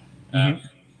that.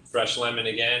 Fresh lemon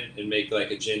again and make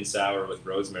like a gin sour with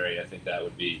rosemary. I think that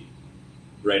would be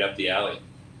right up the alley.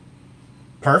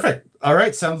 Perfect. All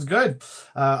right, sounds good.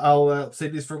 I'll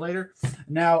save these for later.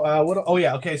 Now, what? Oh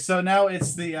yeah, okay. So now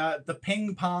it's the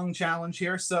ping pong challenge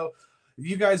here. So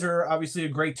you guys are obviously a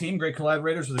great team, great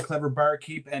collaborators with a clever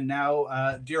barkeep, and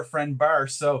now dear friend Bar.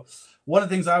 So one of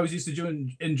the things I always used to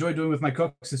enjoy doing with my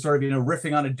cooks is sort of, you know,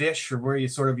 riffing on a dish, or where you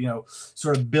sort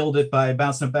of build it by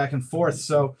bouncing it back and forth.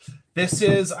 So this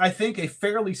is, I think, a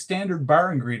fairly standard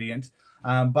bar ingredient,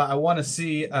 but I want to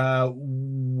see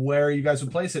where you guys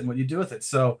would place it and what you do with it.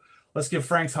 So let's give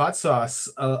Frank's hot sauce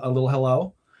a little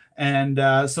hello, and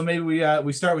so maybe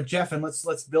we start with Jeff, and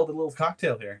let's build a little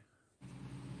cocktail here.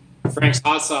 Frank's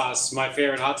hot sauce, my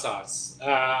favorite hot sauce.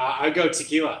 I'd go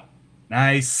tequila.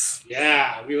 Nice.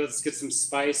 Yeah, let's get some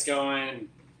spice going.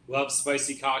 Love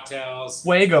spicy cocktails.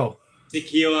 Fuego.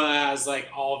 Tequila has like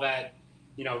all that,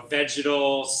 you know,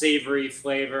 vegetal, savory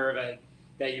flavor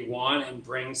that you want and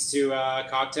brings to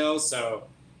cocktails. So,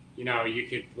 you know,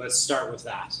 let's start with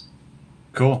that.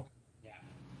 Cool. Yeah.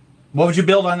 What would you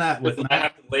build on that with? Would I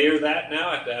have to layer that now?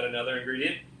 I have to add another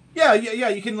ingredient? Yeah.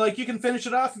 You can finish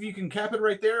it off if you can cap it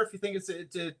right there. If you think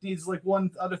it needs like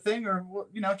one other thing, or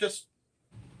you know, just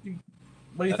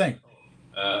what do you think?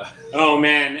 Oh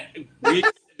man,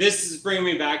 this is bringing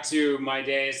me back to my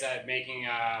days at making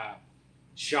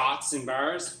shots in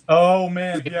bars. Oh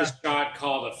man, yeah. This shot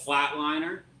called a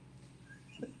flatliner.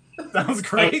 Sounds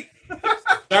great.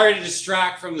 Sorry to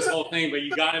distract from this whole thing, but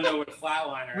you got to know what a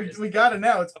flatliner is. We got to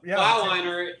know. It's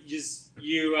flatliner.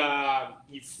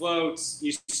 You float.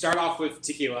 You start off with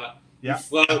tequila. Yeah. You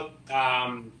float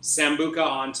sambuca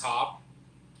on top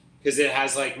because it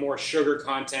has like more sugar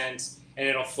content and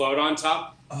it'll float on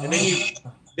top. And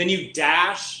then you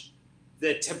dash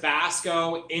the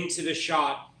Tabasco into the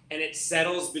shot, and it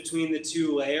settles between the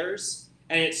two layers,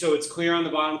 and so it's clear on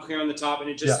the bottom, clear on the top, and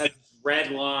it just has this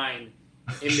red line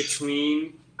in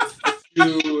between the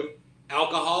two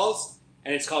alcohols,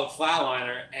 and it's called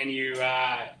Flatliner. And you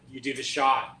do the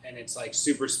shot, and it's like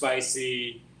super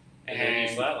spicy, and then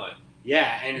you flatline.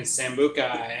 Yeah, and it's sambuca,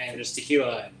 and there's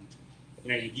tequila. And,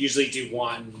 you know, you usually do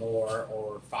one more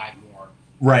or 5 more.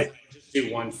 Right. Just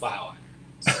do one Flatliner.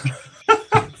 So.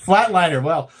 Flatliner.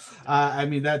 Well, I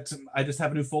mean, I just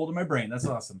have a new fold in my brain. That's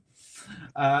awesome.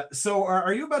 So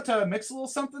are you about to mix a little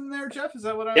something there, Jeff? Is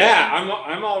that what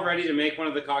I'm all ready to make one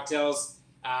of the cocktails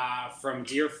from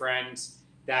Dear Friend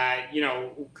that, you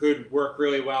know, could work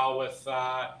really well with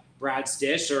Brad's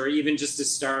dish, or even just to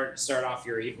start off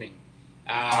your evening.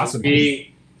 Awesome.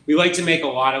 We like to make a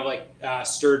lot of like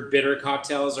stirred bitter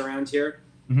cocktails around here,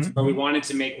 but we wanted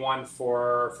to make one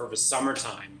for the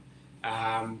summertime.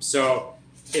 So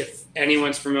if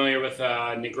anyone's familiar with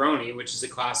Negroni, which is a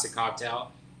classic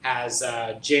cocktail, has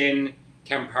gin,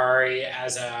 Campari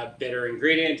as a bitter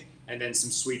ingredient, and then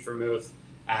some sweet vermouth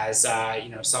as you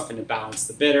know, something to balance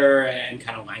the bitter and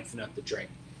kind of lengthen up the drink.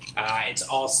 It's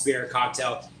all spirit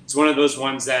cocktail. It's one of those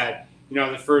ones that, you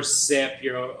know, the first sip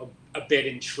you're a bit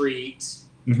intrigued.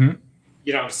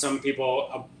 You know, some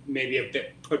people maybe a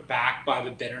bit put back by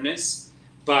the bitterness,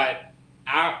 but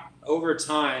over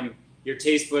time your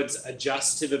taste buds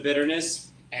adjust to the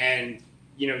bitterness, and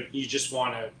you know, you just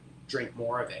want to drink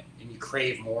more of it and you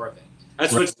crave more of it.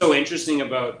 That's what's so interesting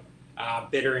about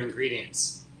bitter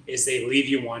ingredients, is they leave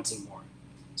you wanting more.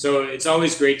 So it's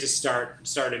always great to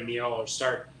start a meal or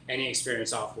start any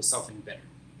experience off with something bitter.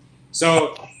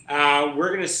 So we're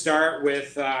going to start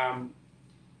with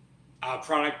a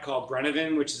product called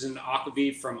Brennivin, which is an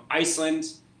aquavit from Iceland.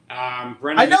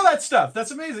 I know that stuff.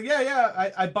 That's amazing. Yeah.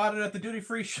 I bought it at the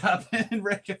duty-free shop in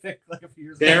Reykjavik like a few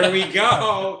years ago. There we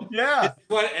go. Yeah. It's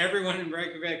what everyone in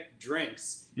Reykjavik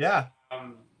drinks. Yeah.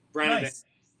 Brennivin. Nice.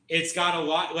 It's got a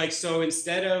lot, like, so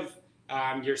instead of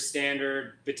your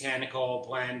standard botanical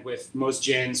blend with most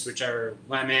gins, which are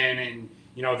lemon and,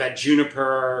 you know, that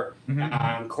juniper,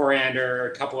 coriander,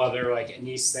 a couple other like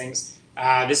anise things,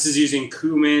 this is using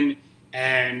cumin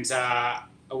and a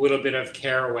little bit of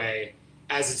caraway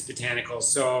as its botanicals,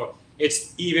 so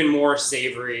it's even more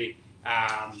savory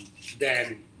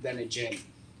than a gin.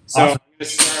 So awesome. I'm going to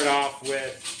start off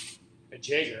with a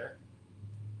Jaeger,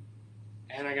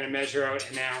 and I'm going to measure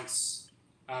out an ounce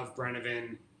of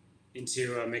Brennivin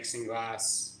into a mixing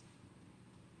glass.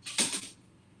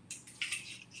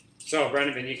 So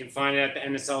Brennivin, you can find it at the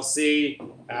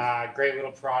NSLC. Great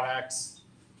little product.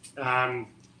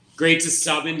 Great to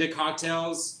sub into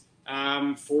cocktails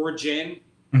for gin.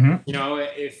 You know,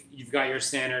 if you've got your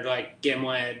standard like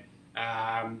Gimlet,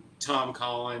 Tom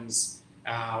Collins,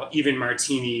 even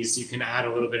martinis, you can add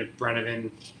a little bit of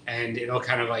Brennivin, and it'll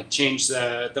kind of like change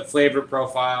the flavor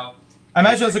profile. I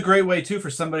imagine that's a great way too for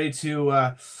somebody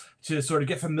to sort of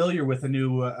get familiar with a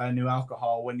new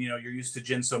alcohol when, you know, you're used to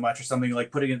gin so much, or something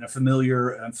like putting it in a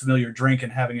familiar drink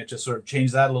and having it just sort of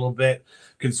change that a little bit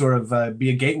can sort of be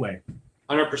a gateway.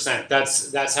 100%.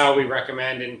 That's how we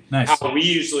recommend, and nice. How we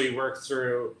usually work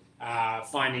through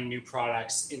finding new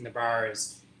products in the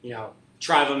bars. You know,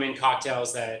 try them in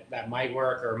cocktails that might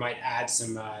work or might add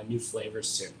some new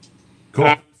flavors to.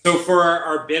 Cool. So for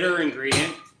our bitter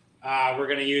ingredient, we're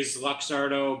going to use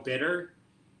Luxardo Bitter,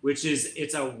 which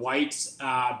it's a white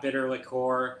bitter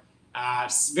liqueur,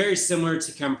 very similar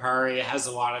to Campari. It has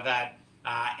a lot of that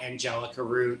angelica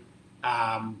root.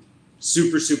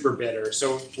 Super bitter.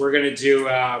 So we're gonna do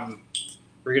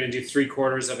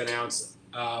 3/4 of an ounce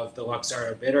of the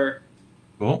Luxardo Bitter.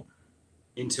 Cool.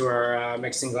 Into our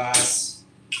mixing glass.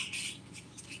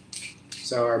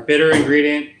 So our bitter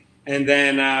ingredient, and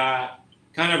then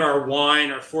kind of our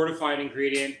wine, our fortified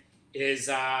ingredient, is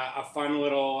a fun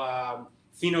little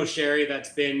Fino sherry that's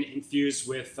been infused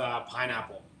with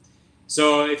pineapple.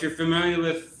 So if you're familiar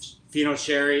with Fino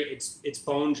sherry, it's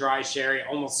bone dry sherry,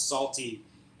 almost salty.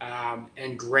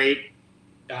 And great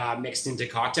mixed into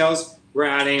cocktails. We're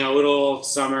adding a little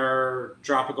summer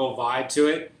tropical vibe to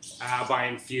it by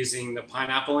infusing the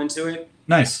pineapple into it.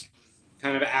 Nice.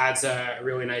 Kind of adds a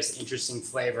really nice, interesting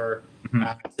flavor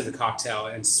to the cocktail,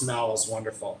 and smells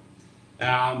wonderful.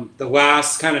 The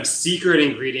last kind of secret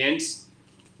ingredient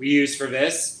we use for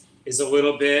this is a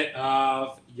little bit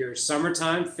of your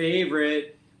summertime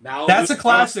favorite Malibu. That's a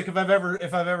classic if I've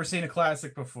ever seen a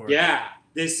classic before. Yeah,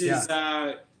 this is.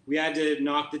 We had to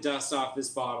knock the dust off this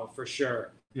bottle for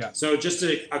sure. Yeah. So just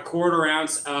a 1/4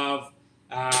 ounce of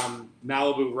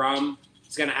Malibu rum.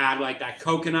 It's going to add like that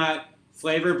coconut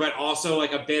flavor, but also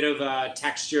like a bit of a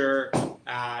texture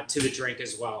to the drink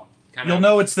as well. kind You'll of.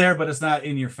 know it's there, but it's not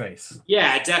in your face.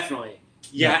 Yeah, definitely.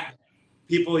 Yeah, Yeah.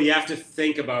 people, you have to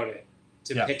think about it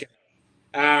to Yeah. pick it.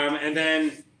 And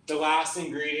then the last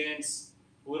ingredients,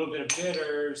 a little bit of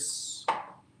bitters.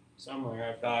 Somewhere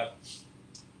I've got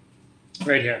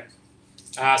right here.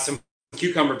 Some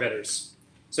cucumber bitters.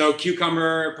 So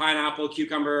cucumber, pineapple,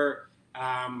 cucumber,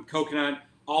 coconut.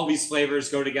 All these flavors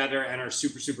go together and are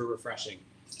super, super refreshing.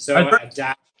 So a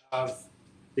dash of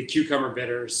the cucumber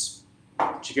bitters,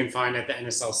 which you can find at the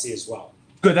NSLC as well.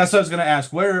 Good. That's what I was going to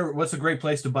ask. What's a great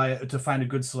place to find a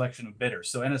good selection of bitters?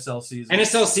 So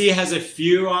NSLC has a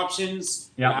few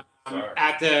options. Yeah.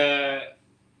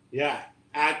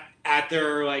 At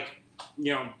their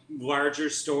larger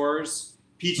stores.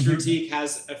 Peach Boutique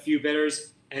has a few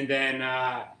bitters, and then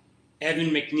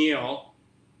Evan McNeil,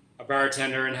 a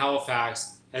bartender in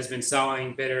Halifax, has been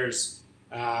selling bitters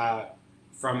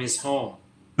from his home.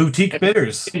 Boutique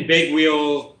bitters. Big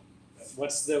Wheel. He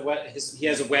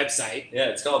has a website. Yeah,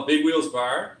 it's called Big Wheels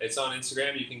Bar. It's on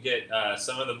Instagram. You can get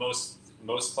some of the most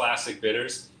classic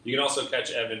bitters. You can also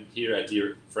catch Evan here at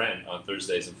Dear Friend on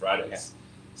Thursdays and Fridays. Yeah.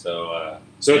 So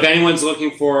If anyone's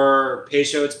looking for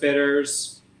Peychaud's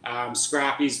bitters,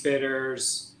 Scrappy's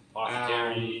bitters,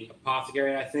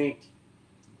 Apothecary, I think,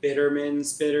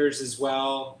 Bitterman's bitters as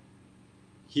well.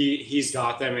 He's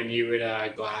got them, and he would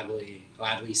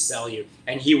gladly sell you,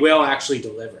 and he will actually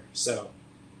deliver. So.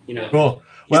 Cool.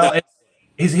 Well,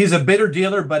 he's a bitter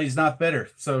dealer, but he's not bitter.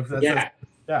 So yeah.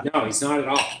 No, he's not at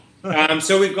all.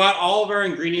 So we've got all of our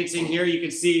ingredients in here. You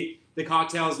can see the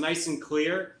cocktail is nice and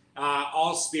clear,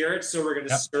 all spirits. So we're going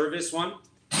to stir this one.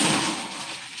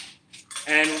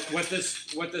 And what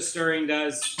the stirring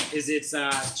does is it's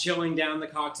chilling down the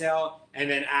cocktail and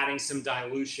then adding some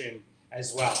dilution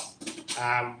as well.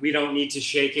 We don't need to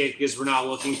shake it because we're not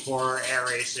looking for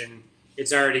aeration.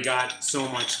 It's already got so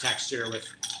much texture with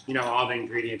all the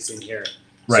ingredients in here.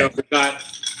 Right. So we've got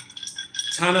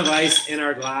a ton of ice in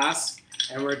our glass,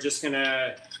 and we're just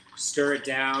gonna stir it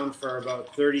down for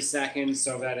about 30 seconds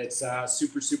so that it's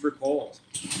super, super cold.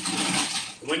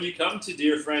 when you come to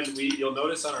Dear Friend, you'll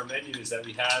notice on our menu is that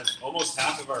we have almost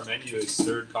half of our menu is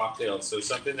stirred cocktails. So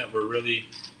something that we're really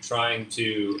trying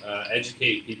to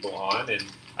educate people on. And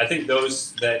I think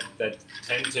those that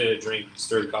tend to drink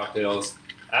stirred cocktails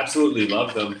absolutely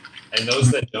love them. And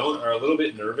those that don't are a little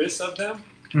bit nervous of them.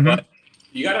 Mm-hmm. But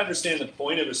you got to understand the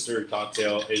point of a stirred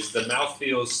cocktail is the mouth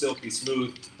feels silky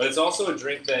smooth, but it's also a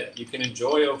drink that you can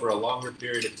enjoy over a longer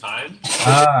period of time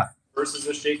versus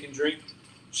a shake and drink.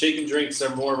 Shake and drinks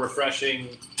are more refreshing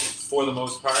for the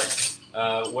most part,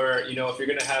 where, if you're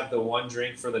going to have the one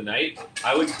drink for the night,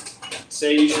 I would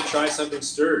say you should try something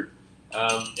stirred.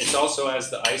 It's also, as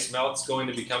the ice melts, going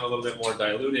to become a little bit more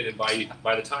diluted, and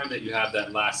by the time that you have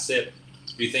that last sip,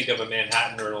 if you think of a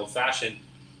Manhattan or an old-fashioned,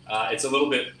 it's a little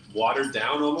bit watered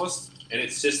down almost, and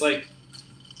it's just like,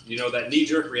 that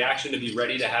knee-jerk reaction to be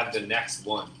ready to have the next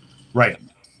one. Right.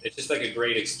 It's just like a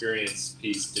great experience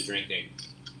piece to drinking.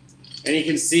 And you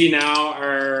can see now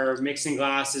our mixing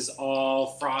glass is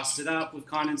all frosted up with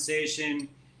condensation.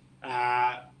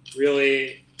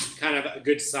 Really kind of a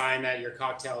good sign that your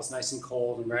cocktail is nice and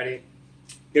cold and ready.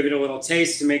 Give it a little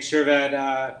taste to make sure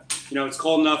that it's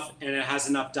cold enough and it has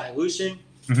enough dilution.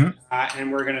 Mm-hmm.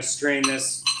 And we're going to strain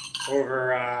this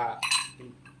over a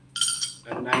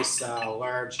nice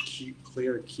large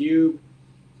clear cube.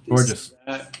 Gorgeous.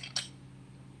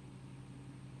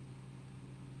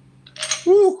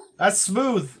 Woo, that's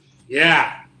smooth.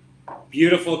 Yeah.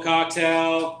 Beautiful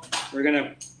cocktail. We're going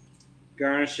to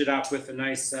garnish it up with a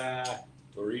nice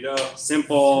burrito.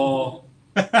 Simple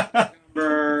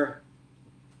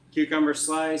cucumber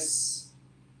slice.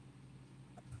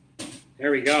 There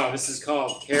we go. This is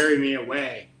called Carry Me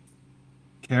Away.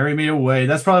 Carry Me Away.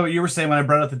 That's probably what you were saying when I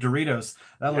brought up the Doritos.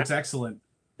 That looks excellent.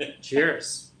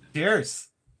 Cheers. Cheers.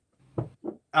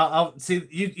 I'll see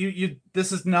you.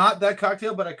 This is not that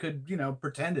cocktail, but I could,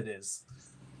 pretend it is.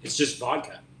 It's just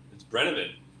vodka. It's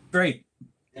Brenneman. Straight.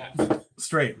 Yeah.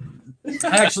 Straight.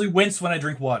 I actually wince when I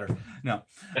drink water. No.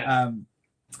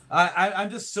 I'm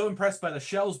just so impressed by the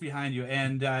shells behind you,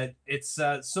 and it's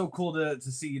so cool to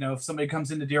see. If somebody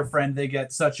comes into Dear Friend, they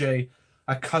get such a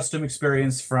custom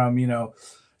experience from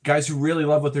guys who really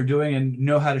love what they're doing and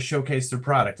know how to showcase their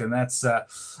product. And that's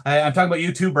I'm talking about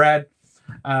you too, Brad.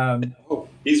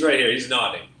 He's right here. He's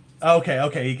nodding. Okay.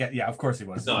 Of course he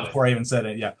was. Before I even said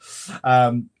it. Yeah.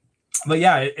 But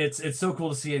yeah, it's so cool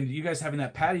to see, and you guys having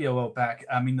that patio out back.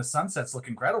 I mean, the sunsets look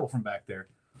incredible from back there.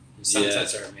 The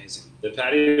sunsets are amazing. The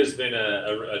patio has been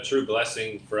a true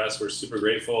blessing for us. We're super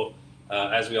grateful.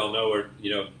 As we all know, we're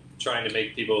trying to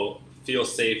make people feel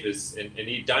safe.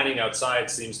 And dining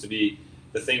outside seems to be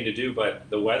the thing to do, but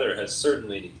the weather has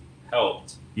certainly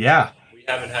helped. Yeah. We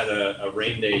haven't had a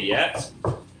rain day yet.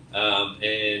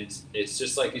 And it's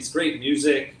just like, it's great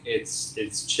music.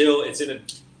 It's chill. It's in a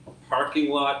parking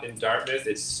lot in Dartmouth.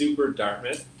 It's super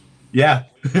Dartmouth. Yeah.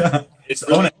 It's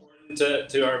really important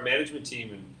to our management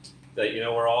team, and that, you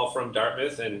know, we're all from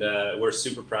Dartmouth, and we're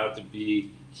super proud to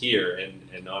be here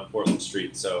and on Portland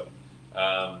Street. So,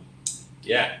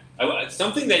 yeah,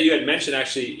 something that you had mentioned,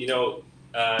 actually, you know,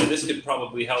 this could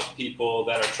probably help people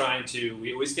that are trying to.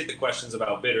 We always get the questions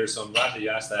about bitters, so I'm glad that you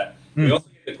asked that. We also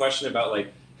get the question about,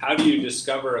 like, how do you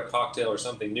discover a cocktail or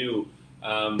something new?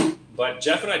 But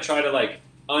Jeff and I try to, like,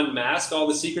 unmask all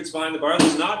the secrets behind the bar.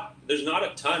 There's not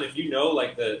a ton. If you know,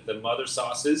 like, the mother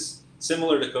sauces,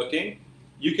 similar to cooking,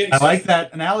 you can. I like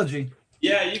that analogy.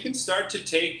 Yeah, you can start to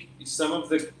take some of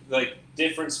the, like,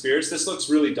 different spirits. This looks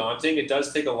really daunting. It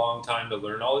does take a long time to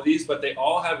learn all of these, but they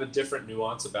all have a different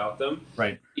nuance about them.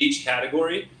 Right. Each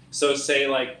category. So say,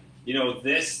 like, you know,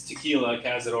 this tequila,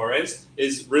 Cazadores,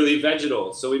 is really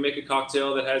vegetal. So we make a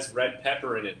cocktail that has red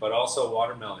pepper in it, but also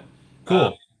watermelon.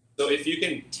 Cool. So if you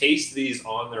can taste these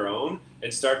on their own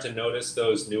and start to notice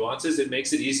those nuances, it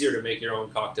makes it easier to make your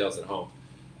own cocktails at home.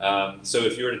 So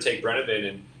if you were to take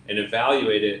Brennivin and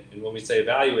evaluate it, and when we say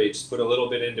evaluate, just put a little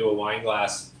bit into a wine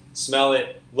glass, smell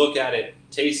it, look at it,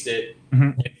 taste it,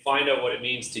 and find out what it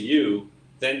means to you,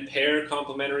 then pair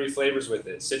complementary flavors with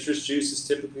it. Citrus juice is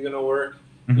typically going to work,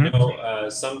 you know,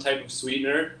 some type of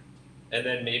sweetener, and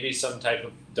then maybe some type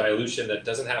of dilution that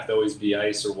doesn't have to always be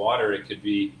ice or water. It could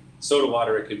be soda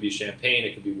water, it could be champagne,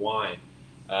 it could be wine.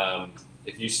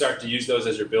 If you start to use those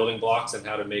as your building blocks and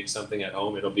how to make something at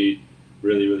home, it'll be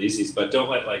really, really easy. But don't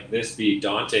let, like, this be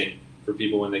daunting for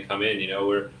people when they come in. You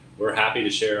know, we're happy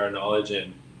to share our knowledge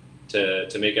and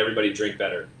to make everybody drink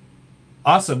better.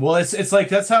 Awesome. Well, it's like,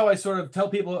 that's how I sort of tell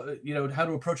people, you know, how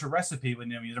to approach a recipe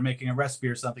when, you know, they're making a recipe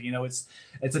or something. You know, it's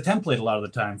a template a lot of the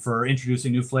time for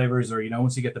introducing new flavors, or, you know,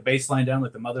 once you get the baseline down,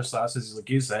 like the mother sauces, like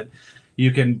you said,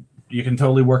 you can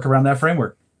totally work around that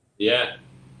framework. Yeah.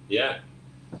 Yeah.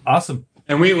 Awesome.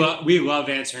 And we love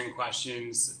answering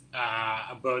questions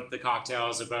about the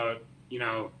cocktails, about, you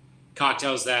know,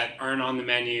 cocktails that aren't on the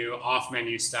menu, off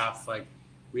menu stuff. Like,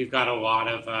 we've got a lot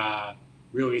of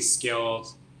really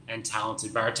skilled and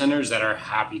talented bartenders that are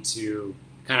happy to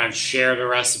kind of share the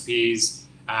recipes,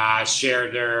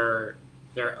 share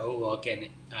their outlook and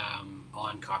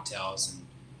on cocktails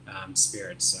and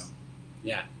spirits. So,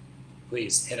 yeah,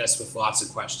 please hit us with lots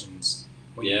of questions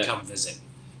when you come visit.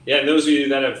 Yeah, and those of you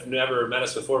that have never met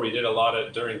us before, we did a lot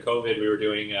of, during COVID, we were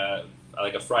doing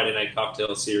like a Friday night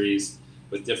cocktail series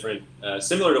with different,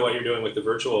 similar to what you're doing with the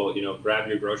virtual, you know, grab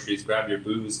your groceries, grab your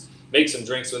booze, make some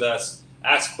drinks with us,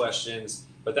 ask questions.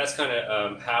 But that's kind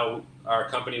of how our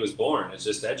company was born. It's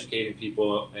just educating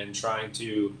people and trying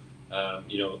to,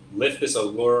 you know, lift this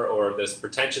allure or this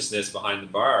pretentiousness behind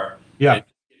the bar. Yeah. And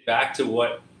get back to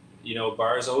what, you know,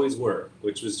 bars always were,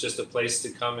 which was just a place to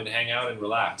come and hang out and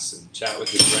relax and chat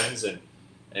with your friends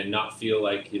and not feel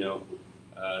like, you know,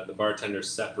 the bartender's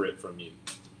separate from you.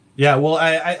 Yeah, well,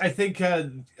 I think,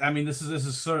 I mean, this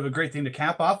is sort of a great thing to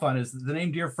cap off on, is the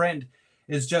name Dear Friend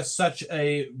is just such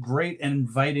a great and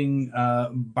inviting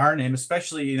bar name,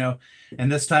 especially, you know, in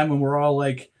this time when we're all,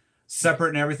 like, separate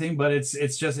and everything, but it's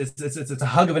a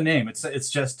hug of a name.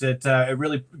 It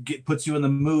really puts you in the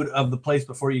mood of the place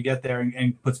before you get there,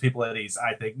 and puts people at ease,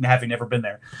 I think, having never been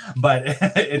there. But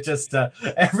it just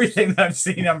everything that I've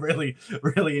seen, I'm really,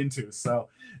 really into. So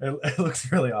it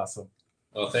looks really awesome.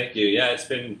 Oh, thank you. Yeah, it's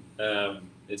been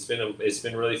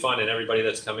really fun, and everybody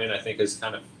that's come in, I think, has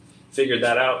kind of figured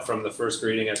that out from the first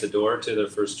greeting at the door to their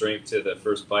first drink to the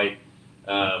first bite,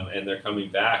 and they're coming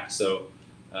back. So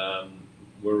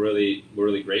we're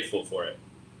really grateful for it.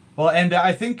 Well, and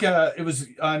I think it was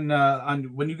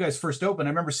on when you guys first opened.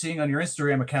 I remember seeing on your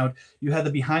Instagram account you had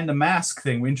the behind the mask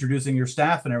thing, introducing your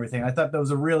staff and everything. I thought that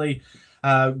was a really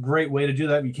great way to do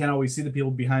that. You can't always see the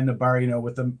people behind the bar, you know,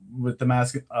 with the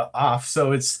mask off.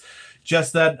 So it's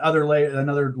just that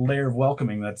another layer of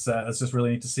welcoming. That's just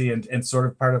really neat to see, and sort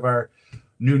of part of our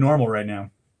new normal right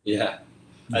now. Yeah.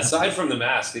 Aside from the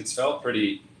mask, it's felt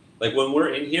pretty. Like, when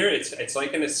we're in here, it's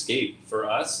like an escape for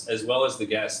us as well as the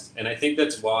guest. And I think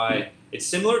that's why it's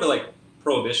similar to, like,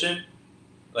 Prohibition.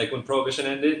 Like, when Prohibition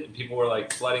ended and people were,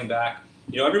 like, flooding back,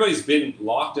 you know, everybody's been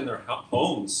locked in their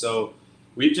homes. So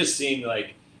we've just seen,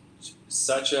 like,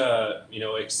 such a, you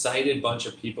know, excited bunch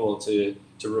of people to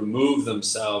remove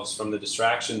themselves from the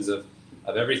distractions of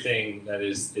everything that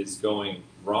is going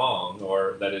wrong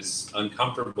or that is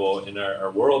uncomfortable in our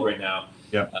world right now.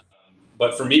 Yeah.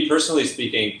 But for me personally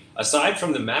speaking, aside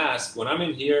from the mask, when I'm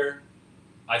in here,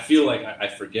 I feel like I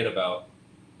forget about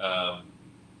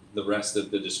the rest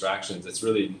of the distractions. It's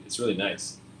really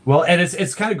nice. Well, and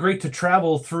it's kind of great to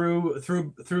travel through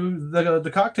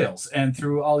the cocktails and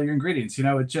through all your ingredients. You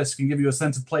know, it just can give you a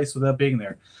sense of place without being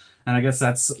there. And I guess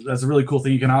that's a really cool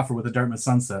thing you can offer with the Dartmouth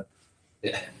sunset.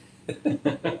 Yeah.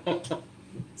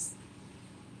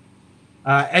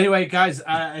 Anyway, guys,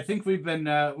 I think we've been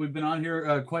on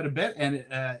here quite a bit, and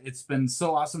it's been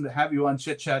so awesome to have you on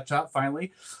Chit Chat Chop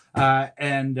finally.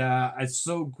 And it's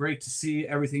so great to see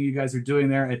everything you guys are doing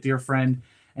there at Dear Friend,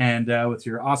 and with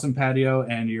your awesome patio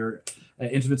and your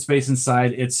intimate space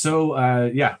inside. It's so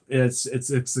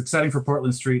it's exciting for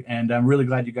Portland Street, and I'm really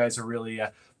glad you guys are really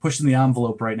pushing the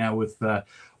envelope right now with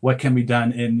what can be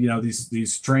done in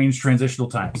these strange transitional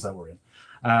times that we're in.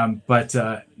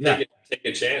 Take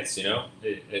a chance,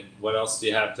 what else do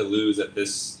you have to lose at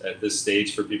this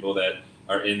stage for people that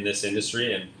are in this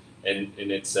industry, and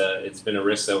it's been a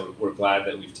risk that we're glad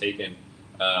that we've taken.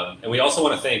 And we also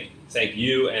want to thank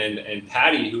you and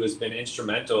Patty, who has been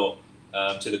instrumental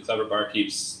to the Clever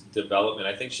Barkeep's development.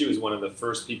 I think she was one of the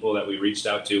first people that we reached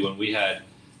out to when we had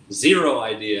zero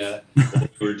idea what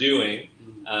we were doing,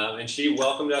 and she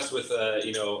welcomed us with a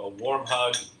warm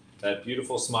hug, that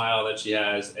beautiful smile that she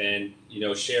has, and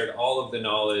shared all of the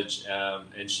knowledge,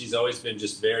 and she's always been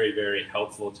just very, very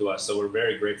helpful to us. So we're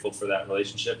very grateful for that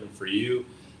relationship and for you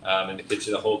and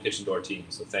the whole Kitchen Door team.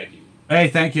 So thank you. Hey,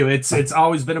 thank you. It's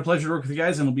always been a pleasure to work with you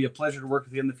guys, and it'll be a pleasure to work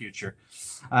with you in the future.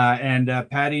 And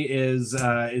Patty is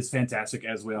fantastic,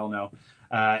 as we all know.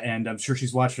 And I'm sure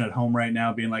she's watching at home right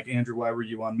now, being like, Andrew, why were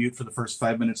you on mute for the first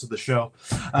 5 minutes of the show?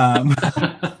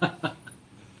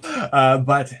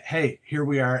 But hey, here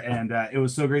we are, and it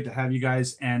was so great to have you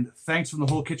guys. And thanks from the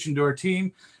whole Kitchen Door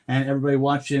team and everybody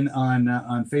watching on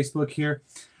Facebook here.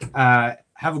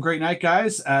 Have a great night,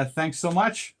 guys. Thanks so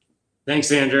much. Thanks,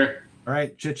 Andrew. All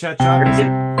right, Chit Chat Chop.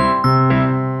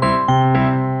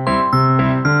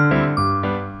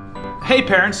 Hey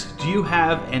parents, do you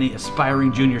have any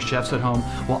aspiring junior chefs at home?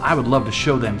 Well, I would love to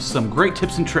show them some great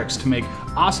tips and tricks to make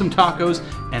awesome tacos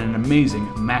and an amazing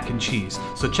mac and cheese.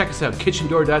 So check us out,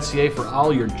 kitchendoor.ca, for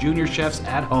all your junior chefs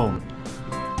at home.